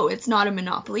 Technically, no, it's not a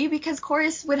monopoly because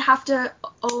Corus would have to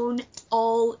own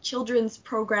all children's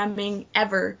programming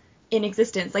ever in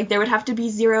existence. Like, there would have to be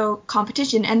zero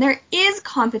competition, and there is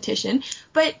competition,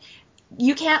 but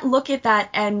you can't look at that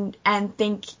and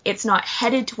think it's not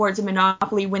headed towards a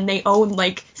monopoly when they own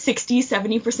like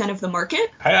 60-70% of the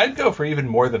market. I'd go for even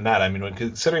more than that. I mean, when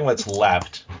considering what's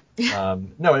left.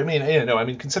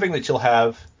 Considering that you'll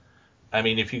have, I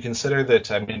mean, if you consider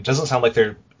that, I mean, it doesn't sound like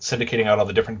they're syndicating out all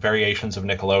the different variations of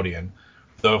Nickelodeon.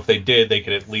 Though if they did, they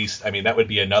could at least, I mean, that would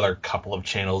be another couple of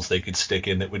channels they could stick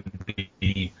in that would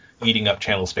be eating up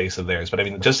channel space of theirs. But I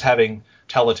mean, just having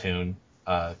Teletoon,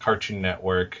 Cartoon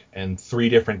Network, and 3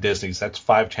 different Disneys, that's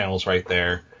 5 channels right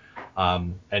there.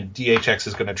 And DHX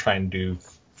is going to try and do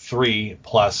 3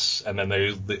 plus, and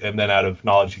then out of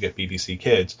knowledge you get BBC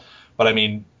Kids. But I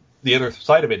mean, the other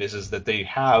side of it is that they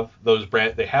have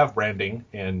branding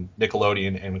in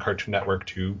Nickelodeon and Cartoon Network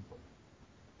to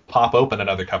pop open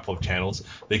another couple of channels.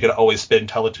 They could always spin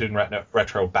Teletoon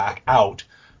Retro back out.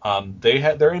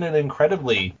 They're in an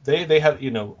incredibly, they have,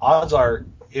 odds are,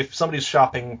 if somebody's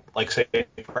shopping, like say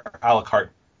for a la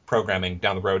carte programming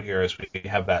down the road here, as we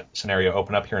have that scenario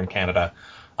open up here in Canada,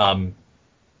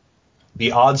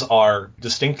 the odds are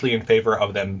distinctly in favor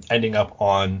of them ending up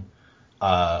on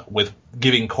with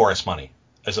giving Corus money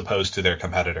as opposed to their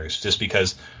competitors, just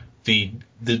because the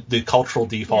cultural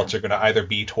defaults are going to either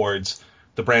be towards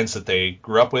the brands that they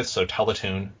grew up with, so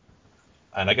Teletoon,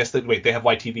 and I guess they have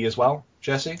YTV as well,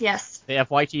 Jesse? Yes. They have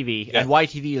YTV, and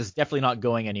YTV is definitely not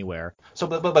going anywhere. So,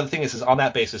 but the thing is on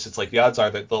that basis, it's like the odds are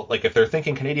that like if they're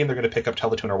thinking Canadian, they're going to pick up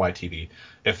Teletoon or YTV.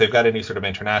 If they've got any sort of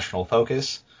international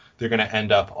focus, they're going to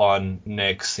end up on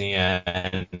Nick,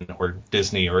 CN, or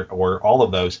Disney, or all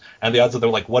of those. And the odds are they're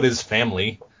like, what is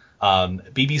family?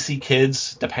 BBC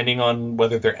Kids, depending on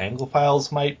whether they're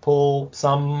Anglophiles, might pull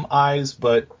some eyes,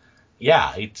 but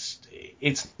yeah, it's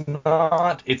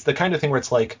not. It's the kind of thing where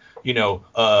it's like,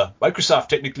 Microsoft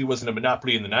technically wasn't a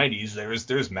monopoly in the 90s.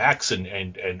 There's Macs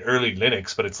and early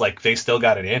Linux, but it's like they still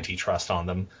got an antitrust on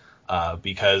them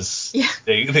because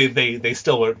they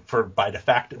still were by de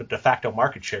facto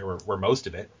market share were most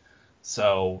of it.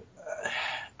 So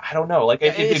I don't know. Like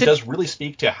it does really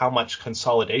speak to how much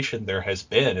consolidation there has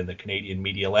been in the Canadian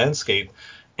media landscape,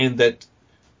 in that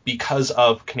because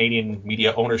of Canadian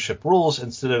media ownership rules,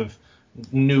 instead of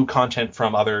new content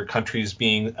from other countries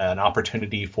being an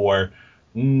opportunity for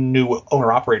new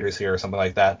owner operators here or something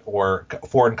like that, or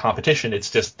foreign competition, it's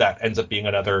just that ends up being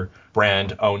another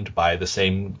brand owned by the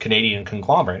same Canadian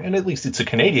conglomerate. And at least it's a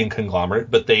Canadian conglomerate,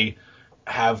 but they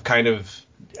have kind of,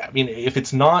 I mean, if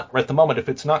it's not at the moment, if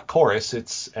it's not Corus,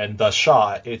 and thus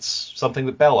Shaw, it's something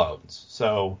that Bell owns.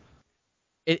 So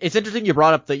it's interesting you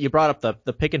brought up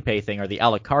the pick and pay thing, or the a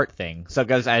la carte thing. So,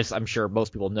 guys, as I'm sure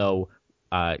most people know,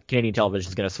 Canadian television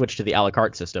is going to switch to the a la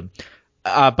carte system.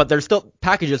 But there's still,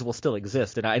 packages will still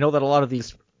exist, and I know that a lot of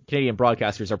these Canadian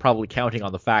broadcasters are probably counting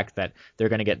on the fact that they're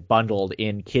going to get bundled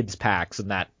in kids packs, and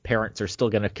that parents are still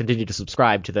going to continue to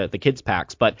subscribe to the kids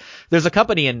packs. But there's a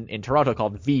company in Toronto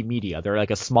called V Media. They're like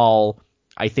a small,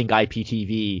 I think,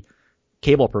 IPTV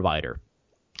cable provider,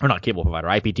 or not cable provider,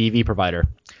 IPTV provider.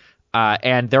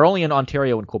 And they're only in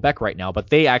Ontario and Quebec right now, but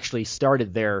they actually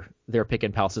started their pick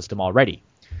and pal system already.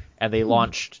 And they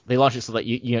launched it so that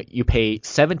you pay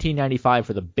 $17.95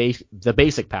 for the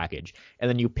basic package, and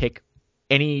then you pick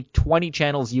any 20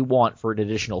 channels you want for an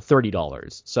additional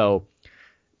 $30. So,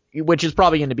 which is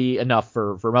probably going to be enough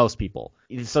for most people.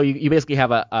 So you basically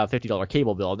have a $50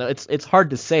 cable bill. Now it's hard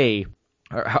to say,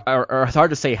 or it's hard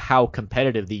to say how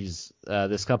competitive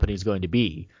this company is going to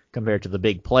be compared to the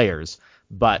big players.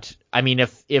 But I mean,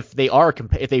 if they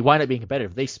wind up being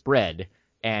competitive, they spread,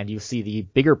 and you see the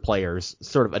bigger players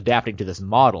sort of adapting to this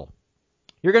model,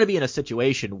 you're going to be in a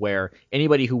situation where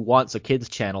anybody who wants a kids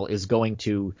channel is going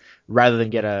to, rather than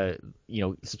get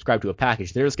subscribe to a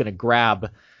package, they're just going to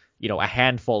grab, a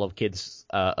handful of kids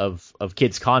of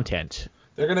kids content.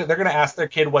 They're gonna ask their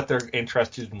kid what they're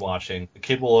interested in watching. The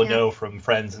kid will know from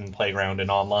friends and playground and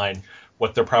online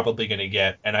what they're probably going to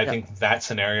get, and I think that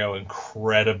scenario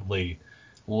incredibly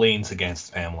leans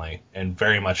against family and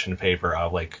very much in favor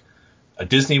of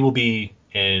Disney will be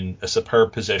in a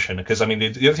superb position, because I mean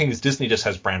the other thing is Disney just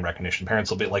has brand recognition.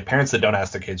 Parents will be like, parents that don't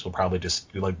ask their kids will probably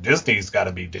just be like, Disney's got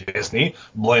to be Disney.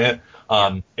 Blah.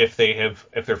 If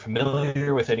they're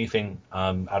familiar with anything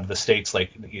out of the States, I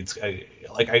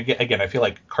feel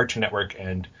like Cartoon Network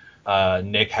and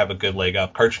Nick have a good leg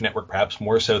up. Cartoon Network perhaps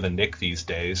more so than Nick these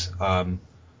days.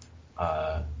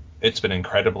 It's been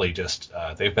incredibly just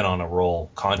they've been on a roll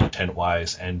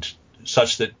content-wise, and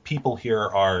such that people here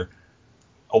are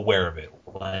aware of it.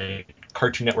 Like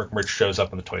Cartoon Network merch shows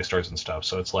up in the toy stores and stuff,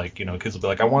 so it's like, kids will be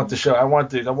like, I want the show, I want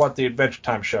the Adventure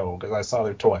Time show because I saw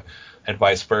their toy, and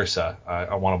vice versa.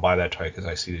 I want to buy that toy because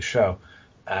I see the show.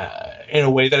 In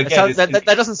a way that again, that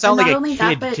doesn't sound And like not a only kid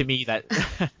that, but- to me. That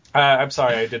I'm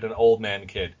sorry, I did an old man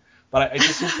kid. But it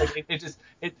just seems like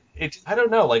it I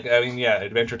don't know. Like, I mean, yeah,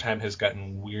 Adventure Time has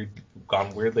gone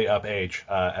weirdly up age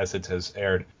as it has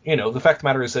aired. The fact of the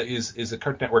matter is that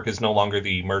Cartoon Network is no longer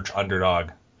the merch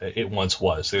underdog it once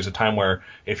was. There's a time where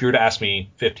if you were to ask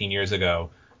me 15 years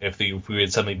ago if we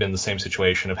had suddenly been in the same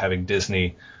situation of having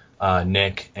Disney,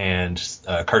 Nick, and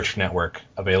Cartoon Network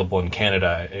available in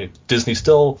Canada, Disney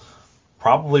still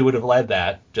probably would have led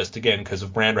that, just again because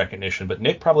of brand recognition, but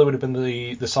Nick probably would have been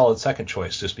the solid second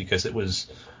choice, just because it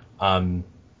was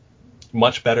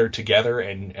much better together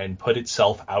and put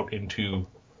itself out into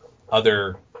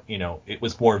other, it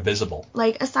was more visible.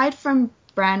 Like, aside from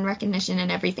brand recognition and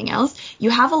everything else,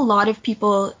 you have a lot of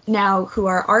people now who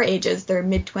are our ages, they're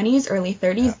mid-20s, early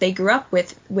 30s, Yeah. They grew up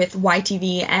with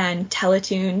YTV and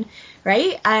Teletoon,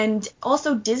 right? And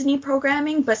also Disney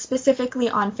programming, but specifically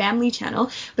on Family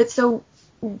Channel. But so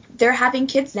they're having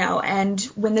kids now, and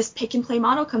when this pick and play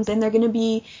model comes in,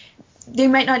 they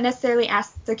might not necessarily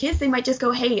ask their kids, they might just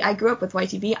go, hey, I grew up with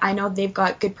YTV, I know they've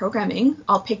got good programming,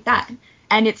 I'll pick that.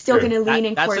 And it's still Sure. going to lean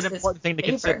in that's towards an this important thing to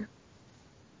favor. consider.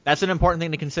 That's an important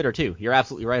thing to consider too. You're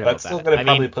absolutely right about That's that. still going to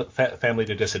probably mean, put Family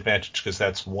to disadvantage, because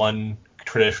that's one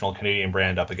traditional Canadian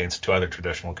brand up against two other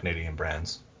traditional Canadian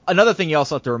brands. another thing you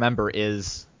also have to remember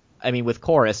is, with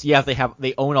Chorus, yeah,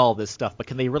 they own all this stuff, but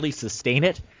can they really sustain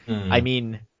it? I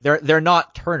mean, they're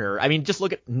not Turner. I mean, just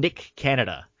look at Nick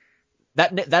Canada.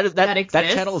 That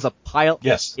exists? channel is a pile.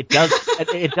 Yes. It does.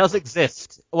 It does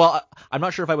exist. Well, I'm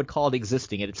not sure if I would call it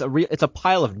existing. It's a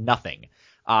pile of nothing.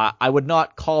 I would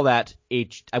not call that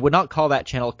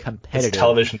channel competitive. It's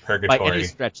television by purgatory. any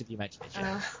stretch of the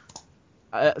imagination.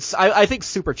 I think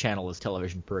Super Channel is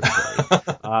television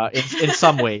purgatory, in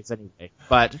some ways anyway.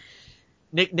 But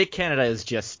Nick Canada is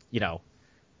just,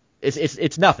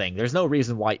 it's nothing. There's no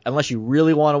reason why, unless you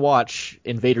really want to watch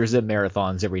Invader Zim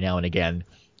marathons every now and again,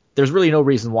 there's really no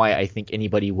reason why I think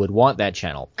anybody would want that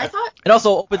channel. I thought It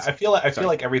also opens. I feel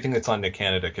like everything that's on Nick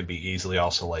Canada could be easily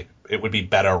also, like, it would be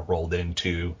better rolled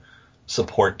into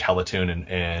support Teletoon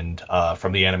and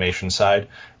from the animation side,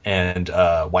 and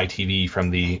YTV from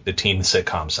the teen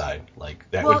sitcom side. Like,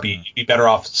 that would be, you'd be better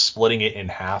off splitting it in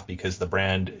half, because the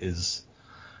brand is,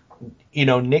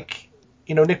 Nick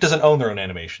doesn't own their own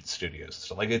animation studios.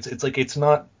 So, like, it's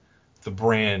not the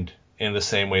brand in the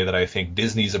same way that I think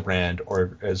Disney's a brand,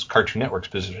 or as Cartoon Network's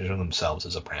position themselves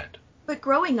as a brand. But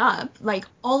growing up, like,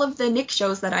 all of the Nick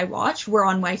shows that I watched were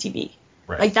on YTV.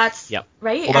 Right. Like, that's Yep.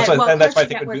 right. Well, that's why I Cartoon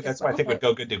think Network as well, would but-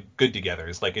 go good together.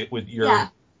 It's like it would. Yeah.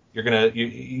 You're gonna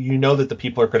that the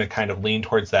people are gonna kind of lean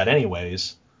towards that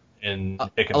anyways. And A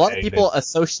lot of people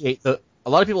associate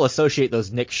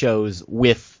those Nick shows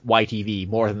with YTV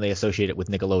more than they associate it with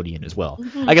Nickelodeon as well.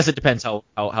 Mm-hmm. I guess it depends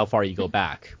how far you go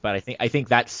back, but I think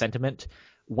that sentiment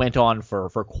went on for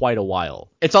quite a while.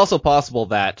 It's also possible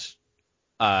that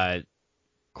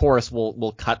Chorus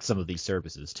will cut some of these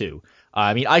services too.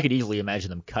 I mean, I could easily imagine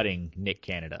them cutting Nick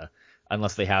Canada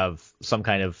unless they have some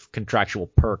kind of contractual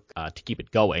perk to keep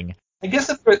it going. I guess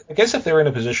if they're in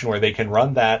a position where they can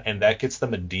run that, and that gets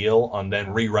them a deal on then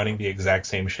rerunning the exact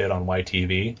same shit on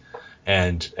YTV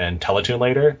and Teletoon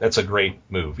later, that's a great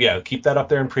move. Yeah, keep that up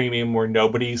there in premium where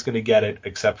nobody's going to get it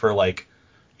except for, like,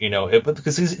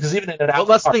 because even in an Well,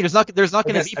 that's the thing. There's not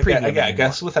going to be premium. I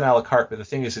guess with an a la carte, but the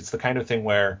thing is, it's the kind of thing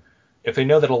where if they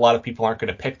know that a lot of people aren't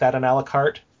going to pick that an a la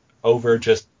carte over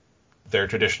just their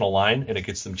traditional line, and it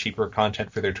gets them cheaper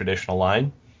content for their traditional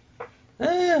line,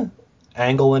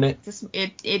 angle in it.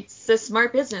 It's a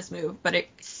smart business move, but it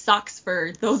sucks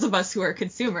for those of us who are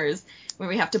consumers when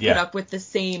we have to put up with the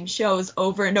same shows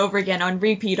over and over again on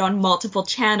repeat on multiple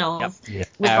channels. Yep.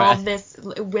 With all this,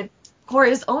 with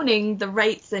Chorus owning the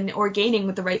rights or gaining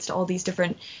with the rights to all these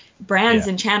different brands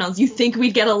and channels, you think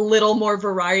we'd get a little more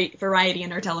variety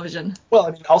in our television. Well,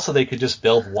 I mean, also they could just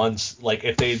build once, like,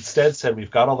 if they instead said,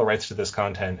 we've got all the rights to this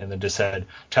content, and then just said,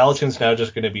 Teletoon's now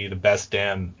just going to be the best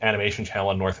damn animation channel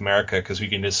in North America because we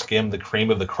can just skim the cream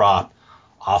of the crop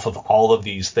off of all of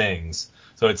these things.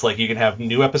 So it's like you can have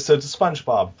new episodes of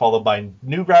SpongeBob, followed by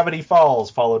new Gravity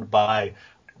Falls, followed by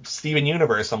Steven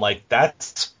Universe. I'm like,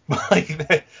 that's like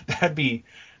that'd be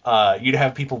you'd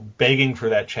have people begging for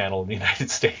that channel in the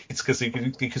United States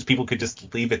because people could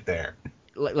just leave it there.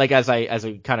 like as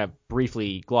I kind of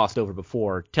briefly glossed over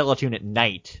before, Teletoon at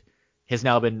night has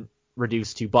now been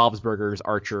reduced to Bob's Burgers,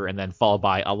 Archer, and then followed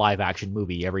by a live action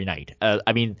movie every night.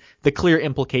 I mean, the clear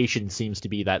implication seems to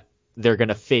be that they're going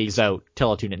to phase out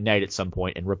Teletoon at night at some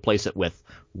point and replace it with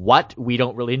what? We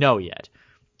don't really know yet.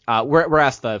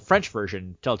 Whereas the French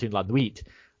version, Teletoon La Nuit,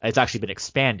 it's actually been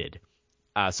expanded.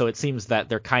 So it seems that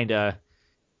they're kind of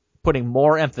putting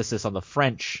more emphasis on the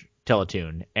French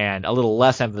Teletoon and a little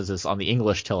less emphasis on the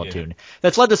English Teletoon. Yeah.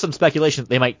 That's led to some speculation that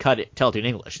they might cut Teletoon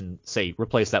English and say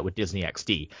replace that with Disney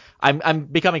XD. I'm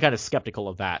becoming kind of skeptical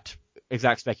of that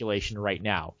exact speculation right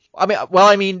now.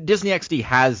 I mean, Disney XD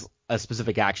has a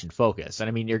specific action focus, and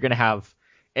I mean, you're going to have,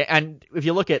 and if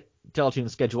you look at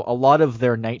Teletoon's schedule, a lot of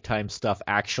their nighttime stuff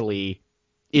actually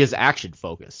is action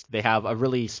focused. They have a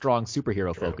really strong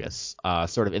superhero focus,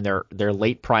 sort of in their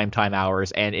late primetime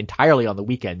hours and entirely on the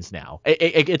weekends now.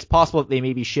 It's possible that they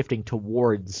may be shifting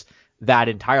towards that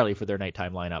entirely for their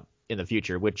nighttime lineup in the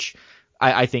future, which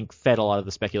I think fed a lot of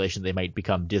the speculation they might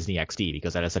become Disney XD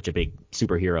because that has such a big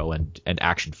superhero and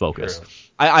action focus.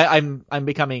 I'm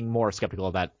becoming more skeptical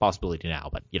of that possibility now,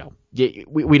 but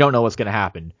we don't know what's going to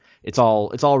happen. It's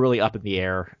all really up in the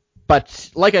air. But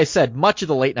like I said, much of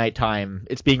the late night time,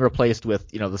 it's being replaced with,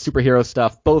 the superhero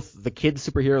stuff, both the kids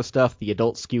superhero stuff, the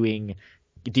adult skewing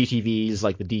DTVs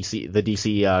like the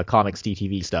DC Comics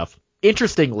DTV stuff.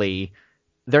 Interestingly,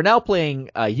 they're now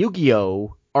playing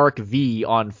Yu-Gi-Oh! Arc V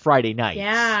on Friday nights.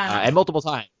 Yeah. And multiple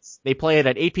times. They play it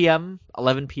at 8 p.m.,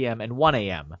 11 p.m., and 1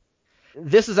 a.m.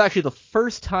 This is actually the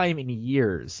first time in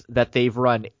years that they've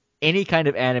run any kind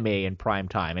of anime in prime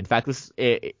time. In fact,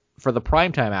 for the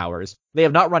primetime hours, they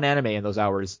have not run anime in those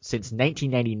hours since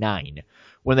 1999,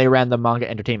 when they ran the manga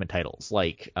entertainment titles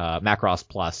like Macross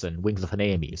Plus and Wings of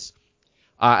Hanaemis.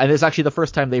 And it's actually the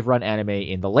first time they've run anime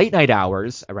in the late night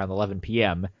hours, around 11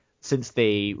 p.m., since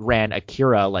they ran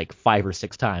Akira like 5 or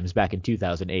 6 times back in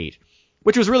 2008,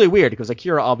 which was really weird because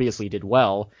Akira obviously did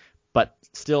well, but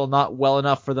still not well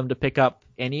enough for them to pick up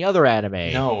any other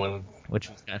anime. No,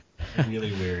 which was kind of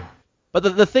really weird.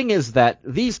 But the thing is that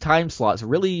these time slots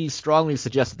really strongly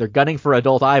suggest that they're gunning for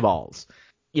adult eyeballs.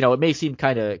 It may seem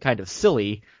kind of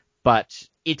silly, but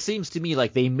it seems to me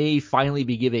like they may finally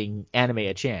be giving anime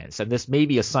a chance, and this may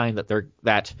be a sign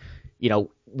that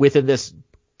within this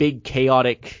big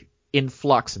chaotic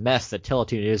influx mess that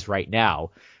Teletoon is right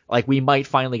now, like we might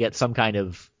finally get some kind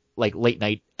of like late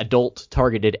night adult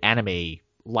targeted anime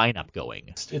lineup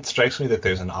going. It strikes me that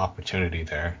there's an opportunity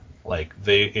there, like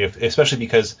especially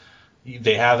because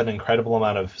they have an incredible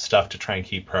amount of stuff to try and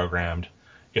keep programmed.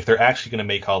 If they're actually going to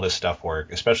make all this stuff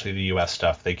work, especially the US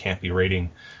stuff, they can't be rating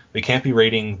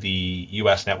the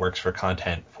US networks for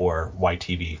content for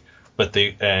YTV, but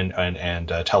they and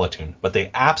Teletoon, but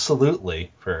they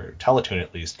absolutely, for Teletoon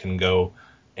at least, can go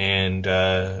and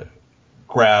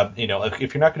grab,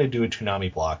 if you're not going to do a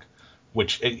Toonami block,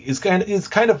 which is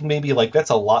kind of maybe like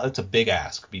that's a big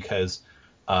ask, because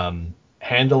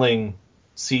handling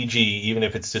CG, even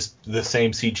if it's just the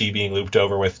same CG being looped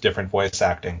over with different voice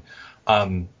acting,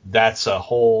 that's a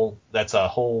whole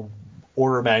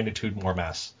order of magnitude more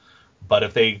mess. But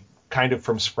if they kind of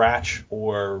from scratch,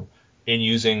 or in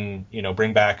using,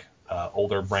 bring back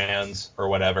older brands or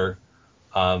whatever,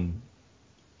 and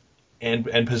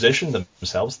position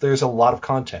themselves, there's a lot of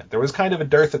content. There was kind of a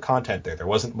dearth of content there. There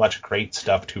wasn't much great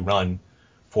stuff to run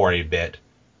for a bit,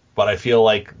 but I feel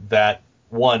like that,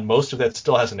 one, most of that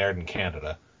still hasn't aired in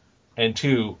Canada, and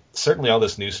two, certainly all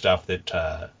this new stuff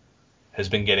that has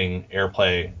been getting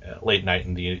airplay late night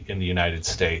in the United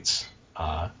States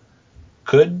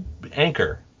could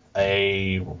anchor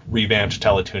a revamped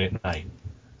Teletoon at night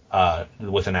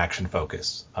with an action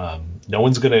focus. No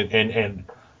one's gonna, and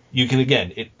you can,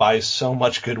 again, it buys so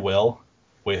much goodwill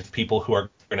with people who are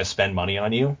going to spend money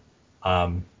on you.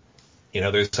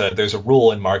 There's a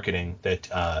rule in marketing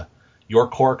that your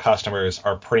core customers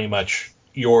are pretty much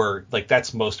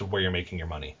that's most of where you're making your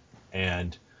money.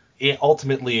 And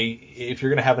ultimately, if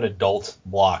you're going to have an adult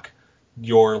block,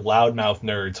 your loudmouth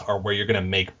nerds are where you're going to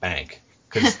make bank,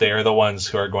 because they're the ones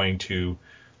who are going to,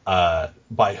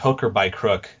 by hook or by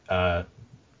crook,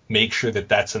 make sure that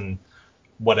that's in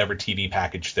whatever TV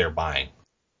package they're buying.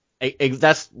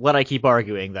 That's what I keep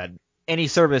arguing, that any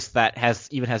service that has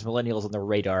millennials on their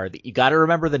radar, you got to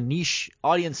remember the niche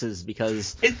audiences,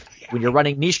 because when you're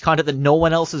running niche content that no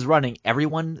one else is running,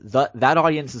 that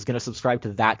audience is going to subscribe to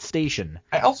that station.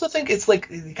 I also think it's like,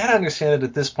 you got to understand that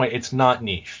at this point it's not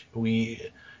niche.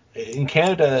 In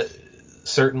Canada,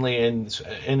 certainly, and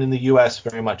in the US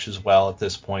very much as well at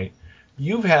this point,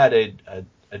 you've had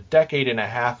a decade and a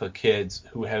half of kids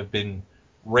who have been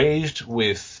raised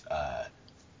with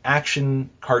action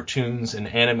cartoons and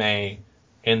anime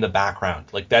in the background.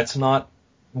 Like, that's not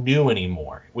new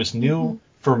anymore. It was new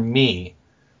for me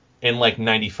in like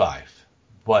 95,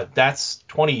 but that's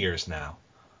 20 years now.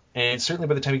 And certainly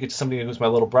by the time you get to somebody who's my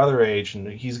little brother age and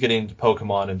he's getting into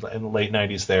Pokemon in the late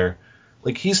 90s there,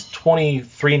 like, he's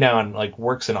 23 now and like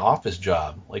works an office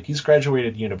job. Like, he's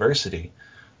graduated university.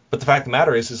 But the fact of the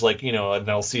matter is like, and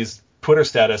I'll see his Twitter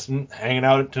status, hanging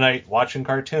out tonight, watching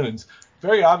cartoons.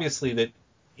 Very obviously that,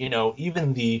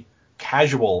 even the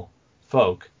casual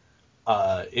folk,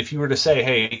 if you were to say,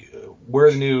 hey,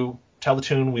 we're the new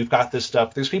Teletoon, we've got this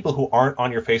stuff, there's people who aren't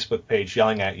on your Facebook page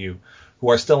yelling at you, who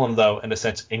are still, in a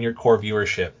sense, in your core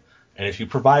viewership. And if you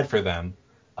provide for them,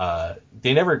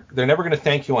 they're never going to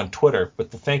thank you on Twitter,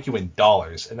 but they'll thank you in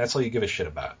dollars, and that's all you give a shit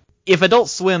about. If Adult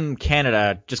Swim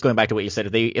Canada, just going back to what you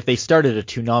said, if they started a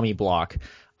Toonami block,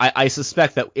 I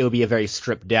suspect that it would be a very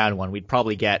stripped down one. We'd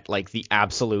probably get like the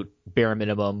absolute bare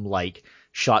minimum, like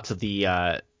shots of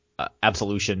the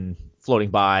Absolution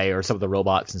floating by, or some of the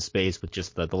robots in space with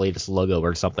just the latest logo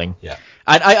or something. Yeah,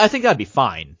 I think that'd be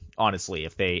fine, honestly,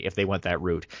 if they went that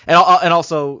route. And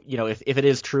also, if it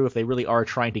is true, if they really are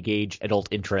trying to gauge adult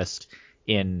interest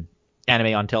in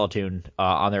anime on Teletoon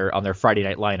on their Friday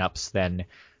night lineups, then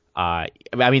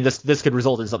this could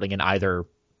result in something in either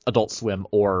Adult Swim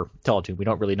or Teletoon. We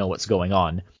don't really know what's going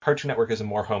on. Cartoon Network is in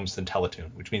more homes than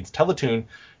Teletoon, which means Teletoon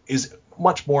is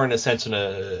much more, in a sense, in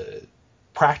a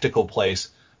practical place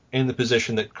in the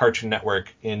position that Cartoon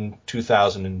Network in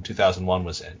 2000 and 2001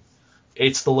 was in.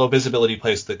 It's the low visibility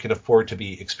place that can afford to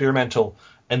be experimental,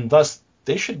 and thus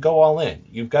they should go all in.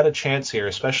 You've got a chance here,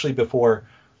 especially before,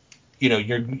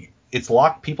 it's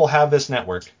locked. People have this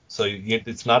network, so you're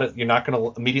not going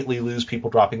to immediately lose people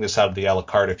dropping this out of the a la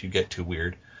carte if you get too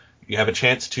weird. You have a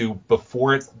chance to,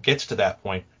 before it gets to that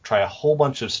point, try a whole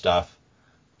bunch of stuff,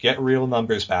 get real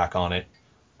numbers back on it.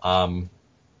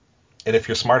 And if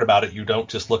you're smart about it, you don't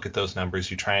just look at those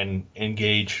numbers. You try and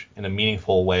engage in a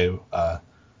meaningful way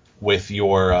with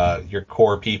your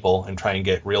core people and try and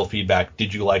get real feedback.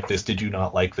 Did you like this? Did you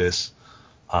not like this?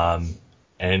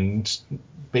 And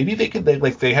maybe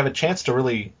they have a chance to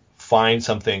really find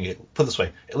something. Put it this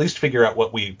way, at least figure out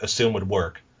what we assume would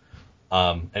work,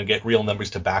 and get real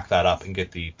numbers to back that up and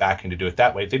get the backing to do it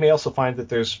that way. They may also find that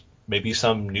there's maybe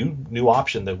some new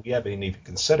option that we haven't even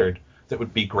considered that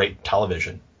would be great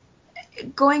television.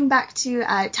 Going back to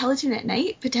Teletoon at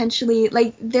night, potentially,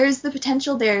 like, there's the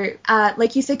potential there.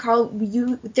 Like you said, Carl,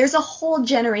 there's a whole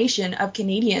generation of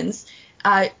Canadians,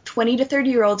 20 to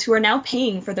 30-year-olds, who are now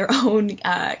paying for their own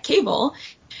cable,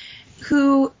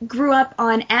 who grew up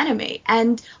on anime.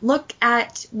 And look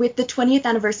at, with the 20th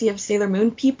anniversary of Sailor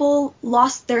Moon, people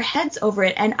lost their heads over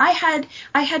it. And I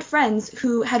had friends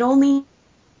who had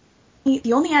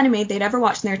the only anime they'd ever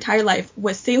watched in their entire life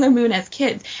was Sailor Moon as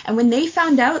kids. And when they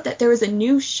found out that there was a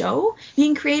new show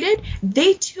being created,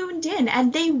 they tuned in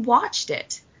and they watched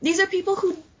it. These are people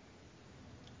who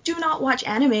do not watch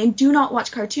anime and do not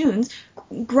watch cartoons,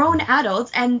 grown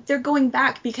adults, and they're going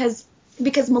back because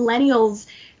millennials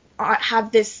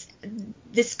have this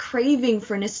craving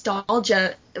for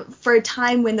nostalgia for a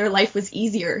time when their life was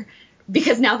easier,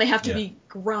 because now they have to be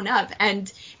grown up,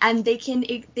 and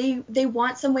they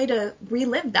want some way to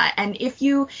relive that. And if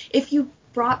you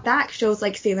brought back shows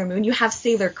like Sailor Moon, you have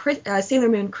Sailor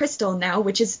Moon Crystal now,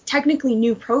 which is technically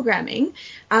new programming.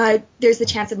 There's a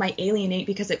chance it might alienate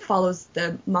because it follows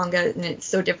the manga and it's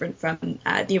so different from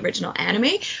the original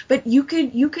anime. But you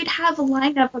could have a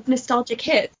lineup of nostalgic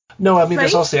hits. No, I mean, right?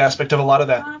 There's also the aspect of a lot of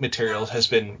that material has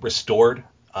been restored.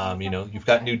 You've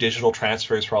got new digital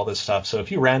transfers for all this stuff. So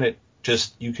if you ran it,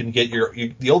 you can get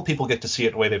the old people get to see it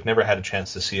in a way they've never had a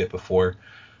chance to see it before.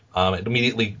 It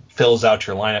immediately fills out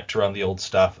your lineup to run the old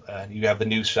stuff. You have the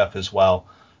new stuff as well.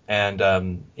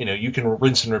 And, you can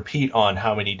rinse and repeat on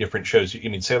how many different shows. I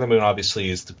mean, Sailor Moon obviously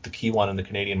is the key one in the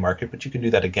Canadian market, but you can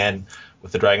do that again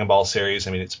with the Dragon Ball series.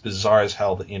 I mean, it's bizarre as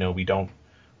hell that, we don't.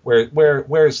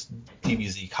 Where's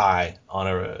DBZ Kai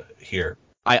on here?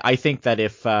 I think that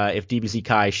if DBZ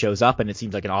Kai shows up, and it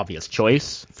seems like an obvious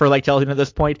choice for like Teletoon at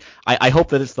this point, I hope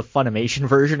that it's the Funimation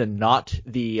version and not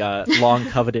the long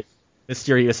coveted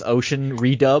Mysterious Ocean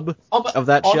redub of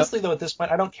that show. Honestly, though, at this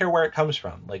point, I don't care where it comes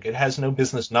from. Like, it has no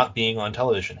business not being on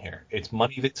television here. It's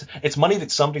money that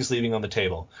somebody's leaving on the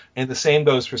table, and the same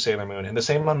goes for Sailor Moon, and the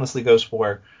same honestly goes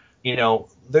for,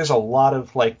 there's a lot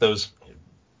of like those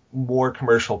more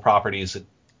commercial properties that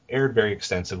aired very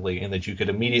extensively and that you could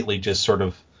immediately just sort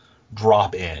of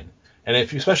drop in. And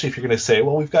especially if you're going to say,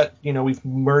 well, we've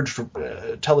merged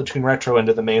Teletoon Retro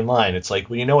into the main line. It's like,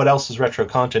 well, you know what else is retro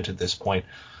content at this point?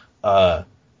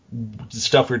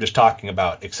 stuff we were just talking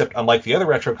about, except unlike the other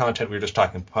retro content we were just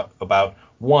talking about,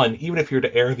 one, even if you were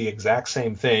to air the exact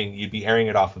same thing, you'd be airing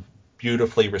it off of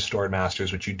beautifully restored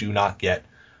masters, which you do not get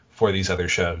for these other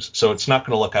shows. So it's not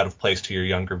going to look out of place to your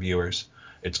younger viewers.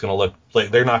 It's going to look like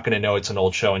they're not going to know it's an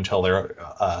old show until their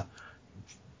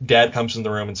dad comes in the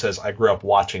room and says, I grew up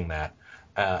watching that.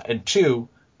 And two,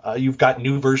 you've got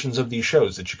new versions of these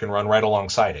shows that you can run right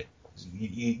alongside it.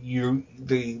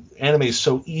 The anime is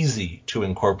so easy to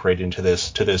incorporate into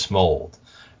this mold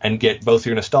and get both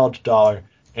your nostalgia dollar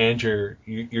and your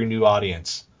new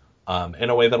audience in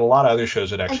a way that a lot of other shows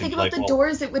would actually. I think about the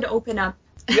doors it would open up.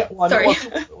 Yeah, well, Sorry.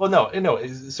 No,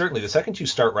 certainly the second you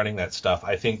start running that stuff,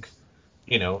 I think,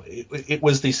 it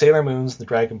was the Sailor Moons, the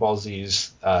Dragon Ball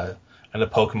Zs, and the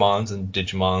Pokemons and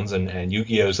Digimons and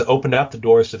Yu-Gi-Ohs that opened up the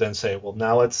doors to then say, well,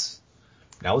 now let's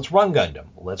run Gundam,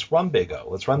 let's run Big O,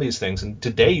 let's run these things. And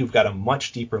today you've got a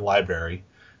much deeper library,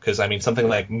 because I mean something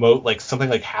like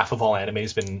half of all anime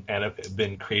has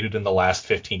been created in the last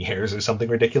 15 years or something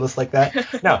ridiculous like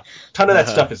that. Now, a ton of that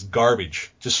stuff is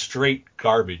garbage, just straight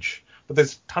garbage. But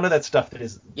there's a ton of that stuff that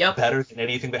is better than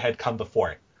anything that had come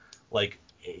before it. Like,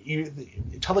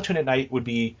 Teletoon at night would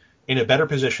be in a better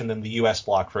position than the US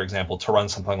block, for example, to run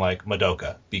something like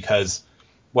Madoka, because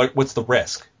what's the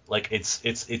risk? Like, it's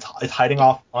hiding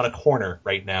off on a corner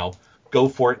right now. Go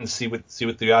for it and see what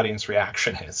the audience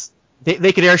reaction is.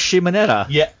 They could air Shimonetta.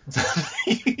 Yeah.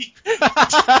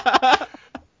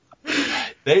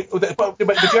 But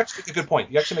you actually make a good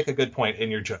point. You actually make a good point in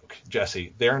your joke,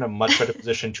 Jesse. They're in a much better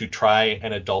position to try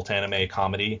an adult anime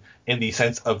comedy in the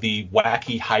sense of the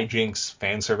wacky hijinks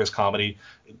fan service comedy.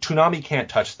 Toonami can't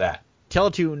touch that.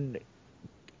 Teletoon,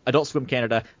 Adult Swim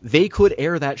Canada, they could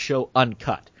air that show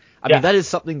uncut. I mean, that is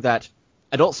something that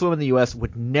Adult Swim in the US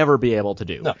would never be able to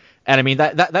do. No. And I mean,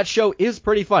 that show is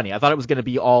pretty funny. I thought it was going to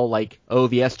be all like, oh,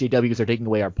 the SJWs are taking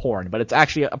away our porn, but it's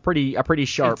actually a pretty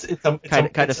sharp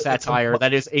kind of satire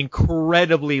that is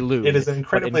incredibly lewd. It is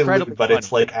incredibly lewd, but funny.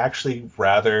 It's like actually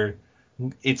rather.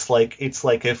 It's like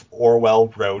if Orwell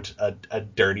wrote a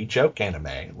dirty joke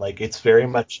anime. Like, it's very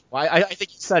much. Well, I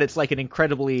think you said it's like an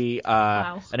incredibly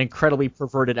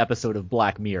perverted episode of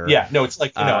Black Mirror. Yeah, no, it's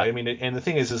like I mean, and the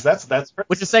thing is that's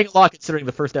which is saying a lot considering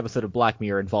the first episode of Black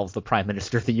Mirror involves the Prime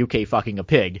Minister of the UK fucking a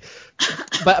pig.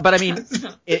 but I mean,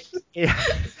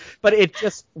 but it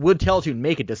just would Teletoon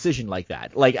make a decision like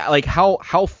that? Like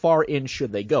how far in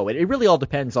should they go? It really all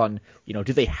depends on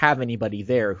do they have anybody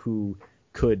there who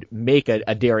could make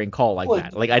a daring call like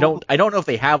that. Like I don't know if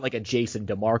they have like a Jason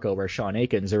DeMarco or Sean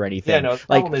Akins or anything. Yeah, no. The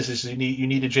problem is you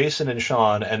need a Jason and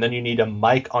Sean, and then you need a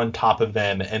Mike on top of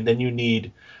them, and then you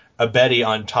need a Betty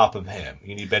on top of him.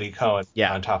 You need Betty Cohen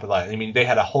on top of that. I mean, they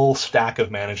had a whole stack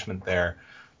of management there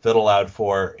that allowed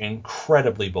for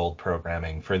incredibly bold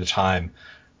programming for the time,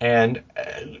 and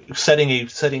setting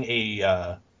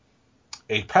a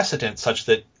precedent such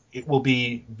that it will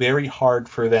be very hard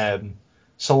for them.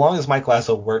 So long as Mike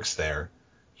Lazo works there,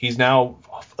 he's now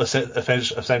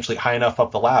essentially high enough up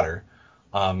the ladder.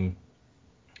 I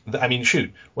mean,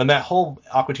 shoot, when that whole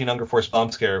Aqua Teen Hunger Force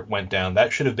bomb scare went down,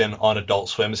 that should have been on Adult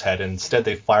Swim's head. And instead,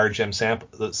 they fired Jim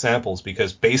Samples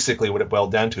because basically what it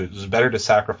boiled down to, it was better to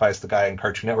sacrifice the guy in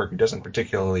Cartoon Network who doesn't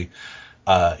particularly,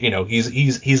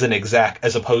 he's an exec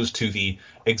as opposed to the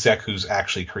exec who's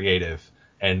actually creative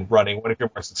and running one of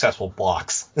your more successful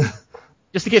blocks.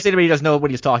 Just in case anybody doesn't know what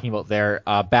he's talking about there,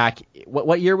 back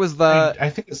what year was the? I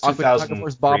think it's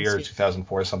 2003 or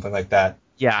 2004, something like that.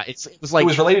 Yeah, it was like it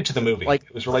was related to the movie. Like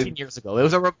it was related 15 years ago. It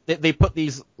was they put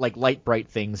these like light bright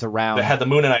things around. They had the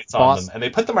Moonanites on them, and they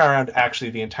put them around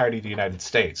actually the entirety of the United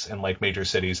States in like major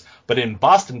cities. But in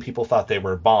Boston, people thought they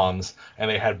were bombs,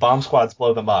 and they had bomb squads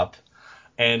blow them up.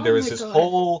 And there was this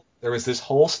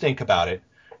whole stink about it.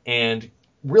 And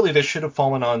really, this should have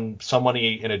fallen on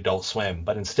somebody in Adult Swim,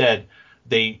 but instead.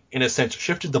 They, in a sense,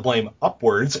 shifted the blame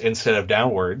upwards instead of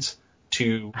downwards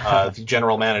to the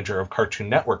general manager of Cartoon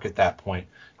Network at that point,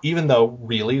 even though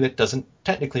really that doesn't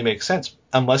technically make sense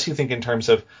unless you think in terms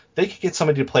of they could get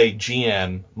somebody to play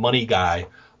GM, money guy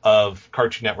of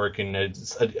Cartoon Network and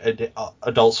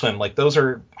Adult Swim. Like, those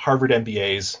are Harvard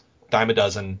MBAs, dime a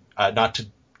dozen, not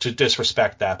to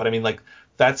disrespect that, but I mean, like,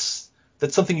 that's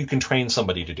something you can train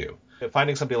somebody to do.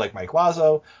 Finding somebody like Mike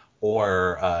Lazo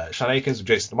or Sean Akins or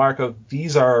Jason DeMarco,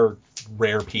 these are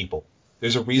rare people.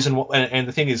 There's a reason, and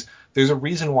the thing is, there's a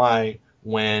reason why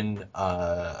when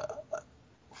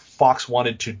Fox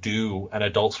wanted to do an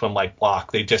Adult Swim-like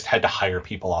block, they just had to hire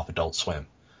people off Adult Swim.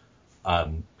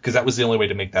 Because that was the only way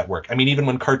to make that work. I mean, even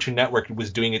when Cartoon Network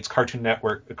was doing its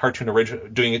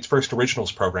doing its first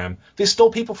originals program, they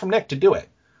stole people from Nick to do it.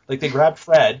 Like, they grabbed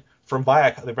Fred from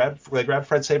Viacom. They grabbed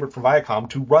Fred Sabert from Viacom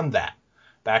to run that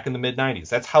back in the mid '90s.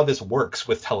 That's how this works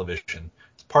with television.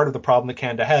 It's part of the problem that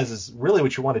Canada has is really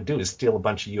what you want to do is steal a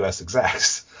bunch of U.S.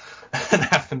 execs and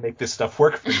have them make this stuff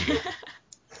work for you.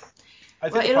 I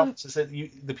think the problem is that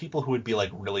the people who would be like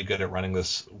really good at running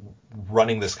this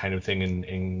kind of thing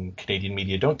in Canadian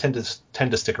media don't tend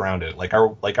to stick around it. Like our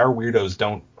weirdos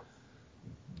don't.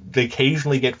 They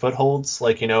occasionally get footholds.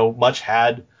 Like, Much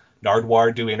had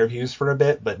Nardwuar do interviews for a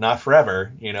bit, but not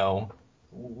forever.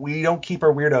 We don't keep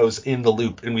our weirdos in the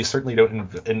loop, and we certainly don't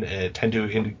tend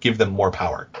to give them more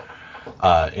power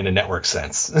in a network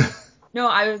sense. No,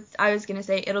 I was gonna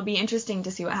say it'll be interesting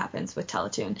to see what happens with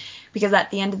Teletoon, because at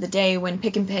the end of the day, when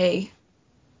Pick and Pay.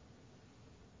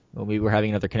 Well, we were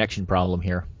having another connection problem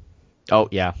here. Oh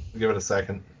yeah. Give it a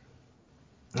second.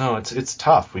 No, it's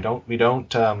tough. We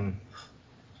don't.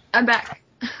 I'm back.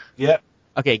 Yeah.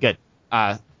 Okay, good.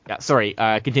 Yeah. Sorry.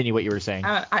 Continue what you were saying.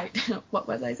 What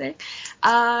was I saying?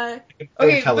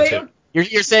 Okay, Teletoon.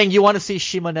 You're saying you want to see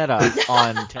Shimoneta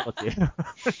on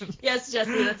Teletoon. Yes,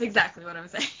 Jesse, that's exactly what I'm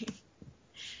saying.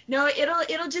 No,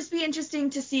 it'll just be interesting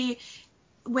to see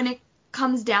when it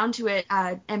comes down to it,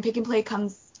 and Pick and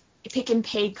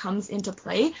Pay comes into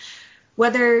play,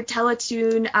 whether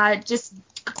Teletoon just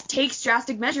takes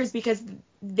drastic measures because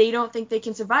they don't think they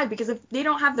can survive. Because if they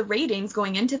don't have the ratings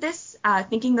going into this,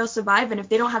 thinking they'll survive, and if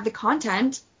they don't have the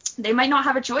content, they might not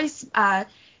have a choice,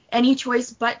 any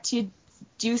choice but to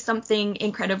do something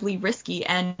incredibly risky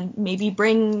and maybe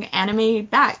bring anime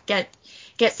back,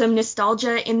 get some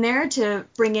nostalgia in there to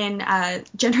bring in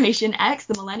Generation X,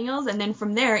 the millennials, and then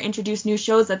from there introduce new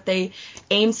shows that they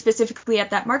aim specifically at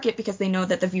that market because they know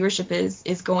that the viewership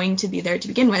is going to be there to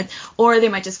begin with. Or they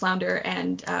might just flounder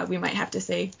and we might have to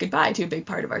say goodbye to a big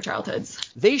part of our childhoods.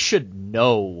 They should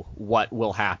know what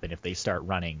will happen if they start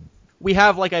running. We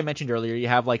have, like I mentioned earlier, you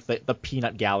have like the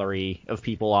peanut gallery of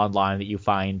people online that you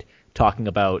find talking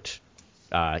about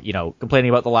complaining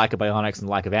about the lack of Bionics and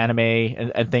the lack of anime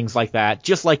and things like that,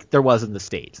 just like there was in the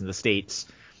States. In the States,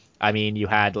 I mean, you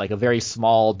had like a very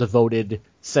small, devoted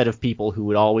set of people who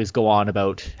would always go on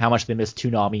about how much they missed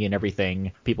Toonami and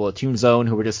everything, people at Toonzone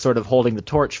who were just sort of holding the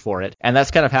torch for it. And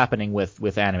that's kind of happening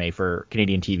with anime for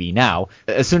Canadian TV now.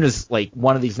 As soon as like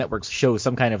one of these networks shows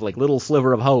some kind of like little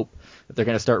sliver of hope that they're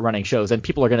going to start running shows, and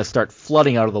people are going to start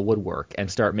flooding out of the woodwork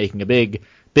and start making a big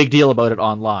deal about it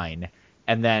online.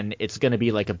 And then it's going to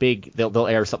be like they'll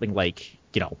air something like,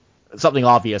 something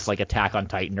obvious like Attack on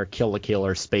Titan or Kill la Kill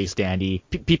or Space Dandy.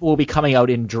 People will be coming out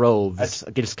in droves,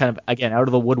 just kind of, again, out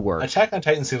of the woodwork. Attack on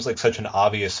Titan seems like such an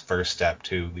obvious first step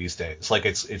too these days. Like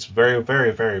it's very,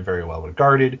 very, very, very well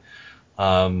regarded.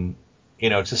 It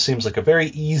just seems like a very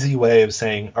easy way of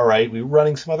saying, all right, we're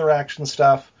running some other action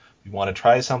stuff. We want to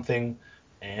try something,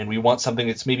 and we want something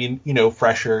that's maybe,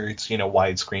 fresher. It's,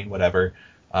 widescreen, whatever.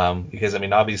 Because, I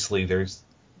mean, obviously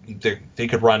they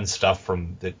could run stuff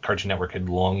from the Cartoon Network had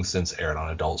long since aired on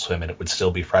Adult Swim, and it would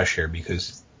still be fresh here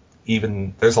because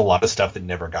even there's a lot of stuff that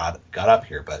never got up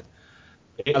here. But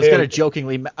I was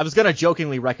gonna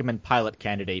jokingly recommend Pilot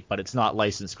Candidate, but it's not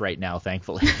licensed right now,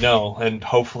 thankfully. No, and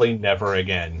hopefully never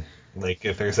again. Like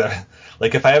if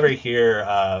I ever hear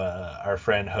our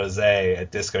friend Jose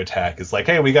at Discotech is like,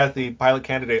 hey, we got the Pilot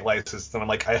Candidate license, and I'm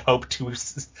like, I hope you're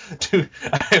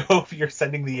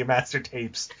sending the master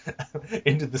tapes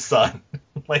into the sun.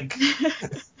 Like,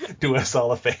 do us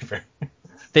all a favor.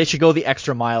 They should go the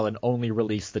extra mile and only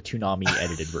release the Toonami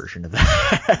edited version of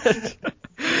that.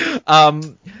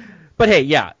 But hey,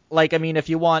 yeah, like, I mean, if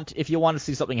you want to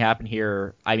see something happen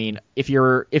here, I mean, if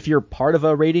you're part of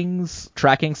a ratings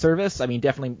tracking service, I mean,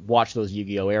 definitely watch those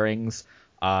Yu-Gi-Oh airings,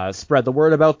 spread the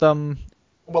word about them.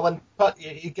 Well, and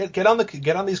get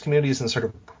on these communities and sort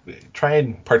of try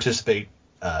and participate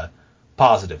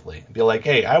positively. Be like,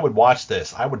 hey, I would watch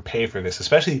this, I would pay for this,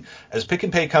 especially as Pick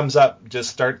and Pay comes up.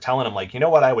 Just start telling them like, you know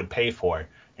what, I would pay for,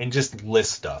 and just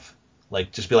list stuff.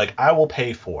 Like, just be like, I will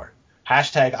pay for.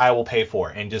 Hashtag I will pay for,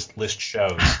 and just list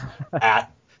shows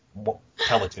at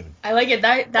Teletoon. I like it.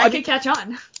 That could catch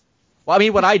on. Well, I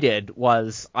mean, what I did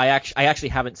was I actually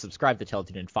haven't subscribed to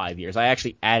Teletoon in 5 years. I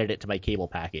actually added it to my cable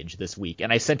package this week,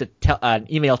 and I sent an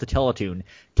email to Teletoon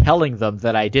telling them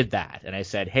that I did that. And I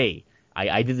said, hey,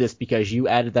 I did this because you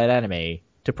added that anime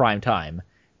to prime time,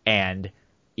 and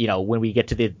when we get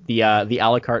to the a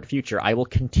la carte future, I will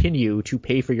continue to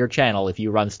pay for your channel if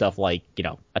you run stuff like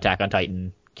Attack on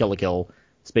Titan, Kill la Kill,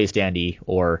 Space Dandy,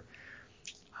 or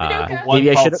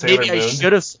maybe I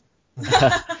should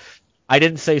have. I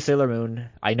didn't say Sailor Moon.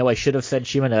 I know I should have said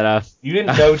Shimoneta. You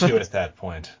didn't know to at that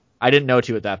point. I didn't know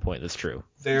too at that point. That's true.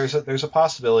 There's a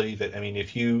possibility that,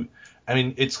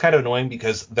 it's kind of annoying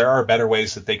because there are better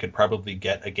ways that they could probably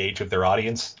get a gauge of their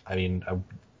audience.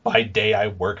 By day I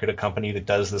work at a company that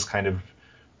does this kind of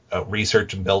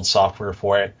research and builds software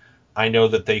for it. I know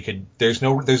that they could. There's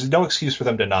no excuse for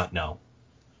them to not know,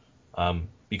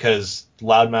 because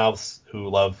loudmouths who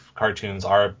love cartoons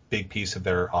are a big piece of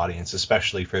their audience,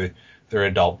 especially for their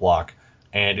adult block,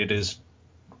 and it is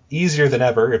easier than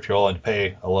ever, if you're willing to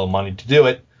pay a little money to do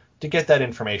it, to get that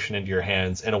information into your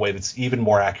hands in a way that's even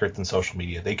more accurate than social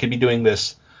media. They could be doing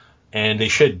this, and they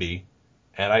should be.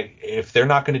 And if they're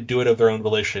not going to do it of their own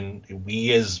volition,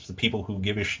 we as the people who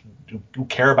who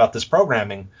care about this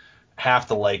programming have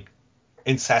to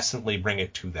incessantly bring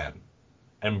it to them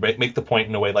and make the point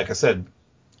in a way, like I said,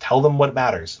 tell them what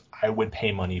matters. I would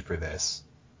pay money for this.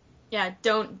 Yeah,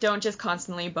 don't just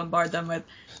constantly bombard them with,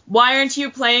 why aren't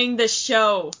you playing the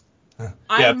show?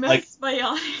 I miss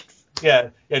Bionics. Yeah.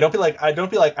 Don't be like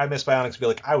I miss Bionics. Be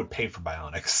like, I would pay for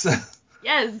Bionics.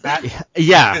 Yes.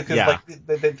 Yeah. Because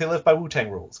they live by Wu-Tang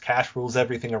rules. Cash rules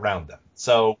everything around them.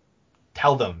 So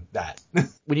tell them that.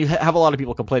 When you have a lot of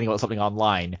people complaining about something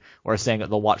online or saying that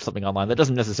they'll watch something online, that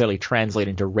doesn't necessarily translate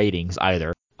into ratings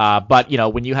either. But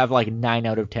when you have 9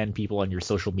 out of 10 people on your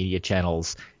social media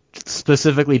channels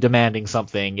specifically demanding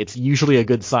something, it's usually a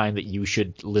good sign that you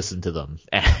should listen to them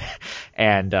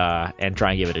and try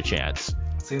and give it a chance.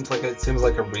 Seems like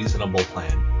a reasonable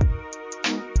plan.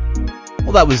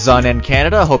 Well, that was Zonen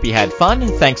Canada. Hope you had fun.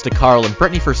 Thanks to Carl and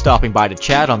Brittany for stopping by to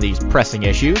chat on these pressing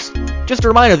issues. Just a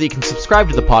reminder that you can subscribe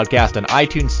to the podcast on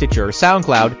iTunes, Stitcher, or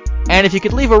SoundCloud, and if you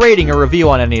could leave a rating or review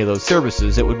on any of those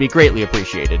services, it would be greatly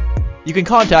appreciated. You can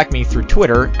contact me through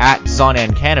Twitter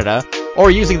 @ZonenCanada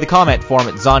or using the comment form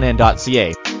at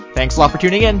zonen.ca. Thanks a lot for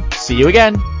tuning in. See you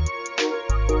again.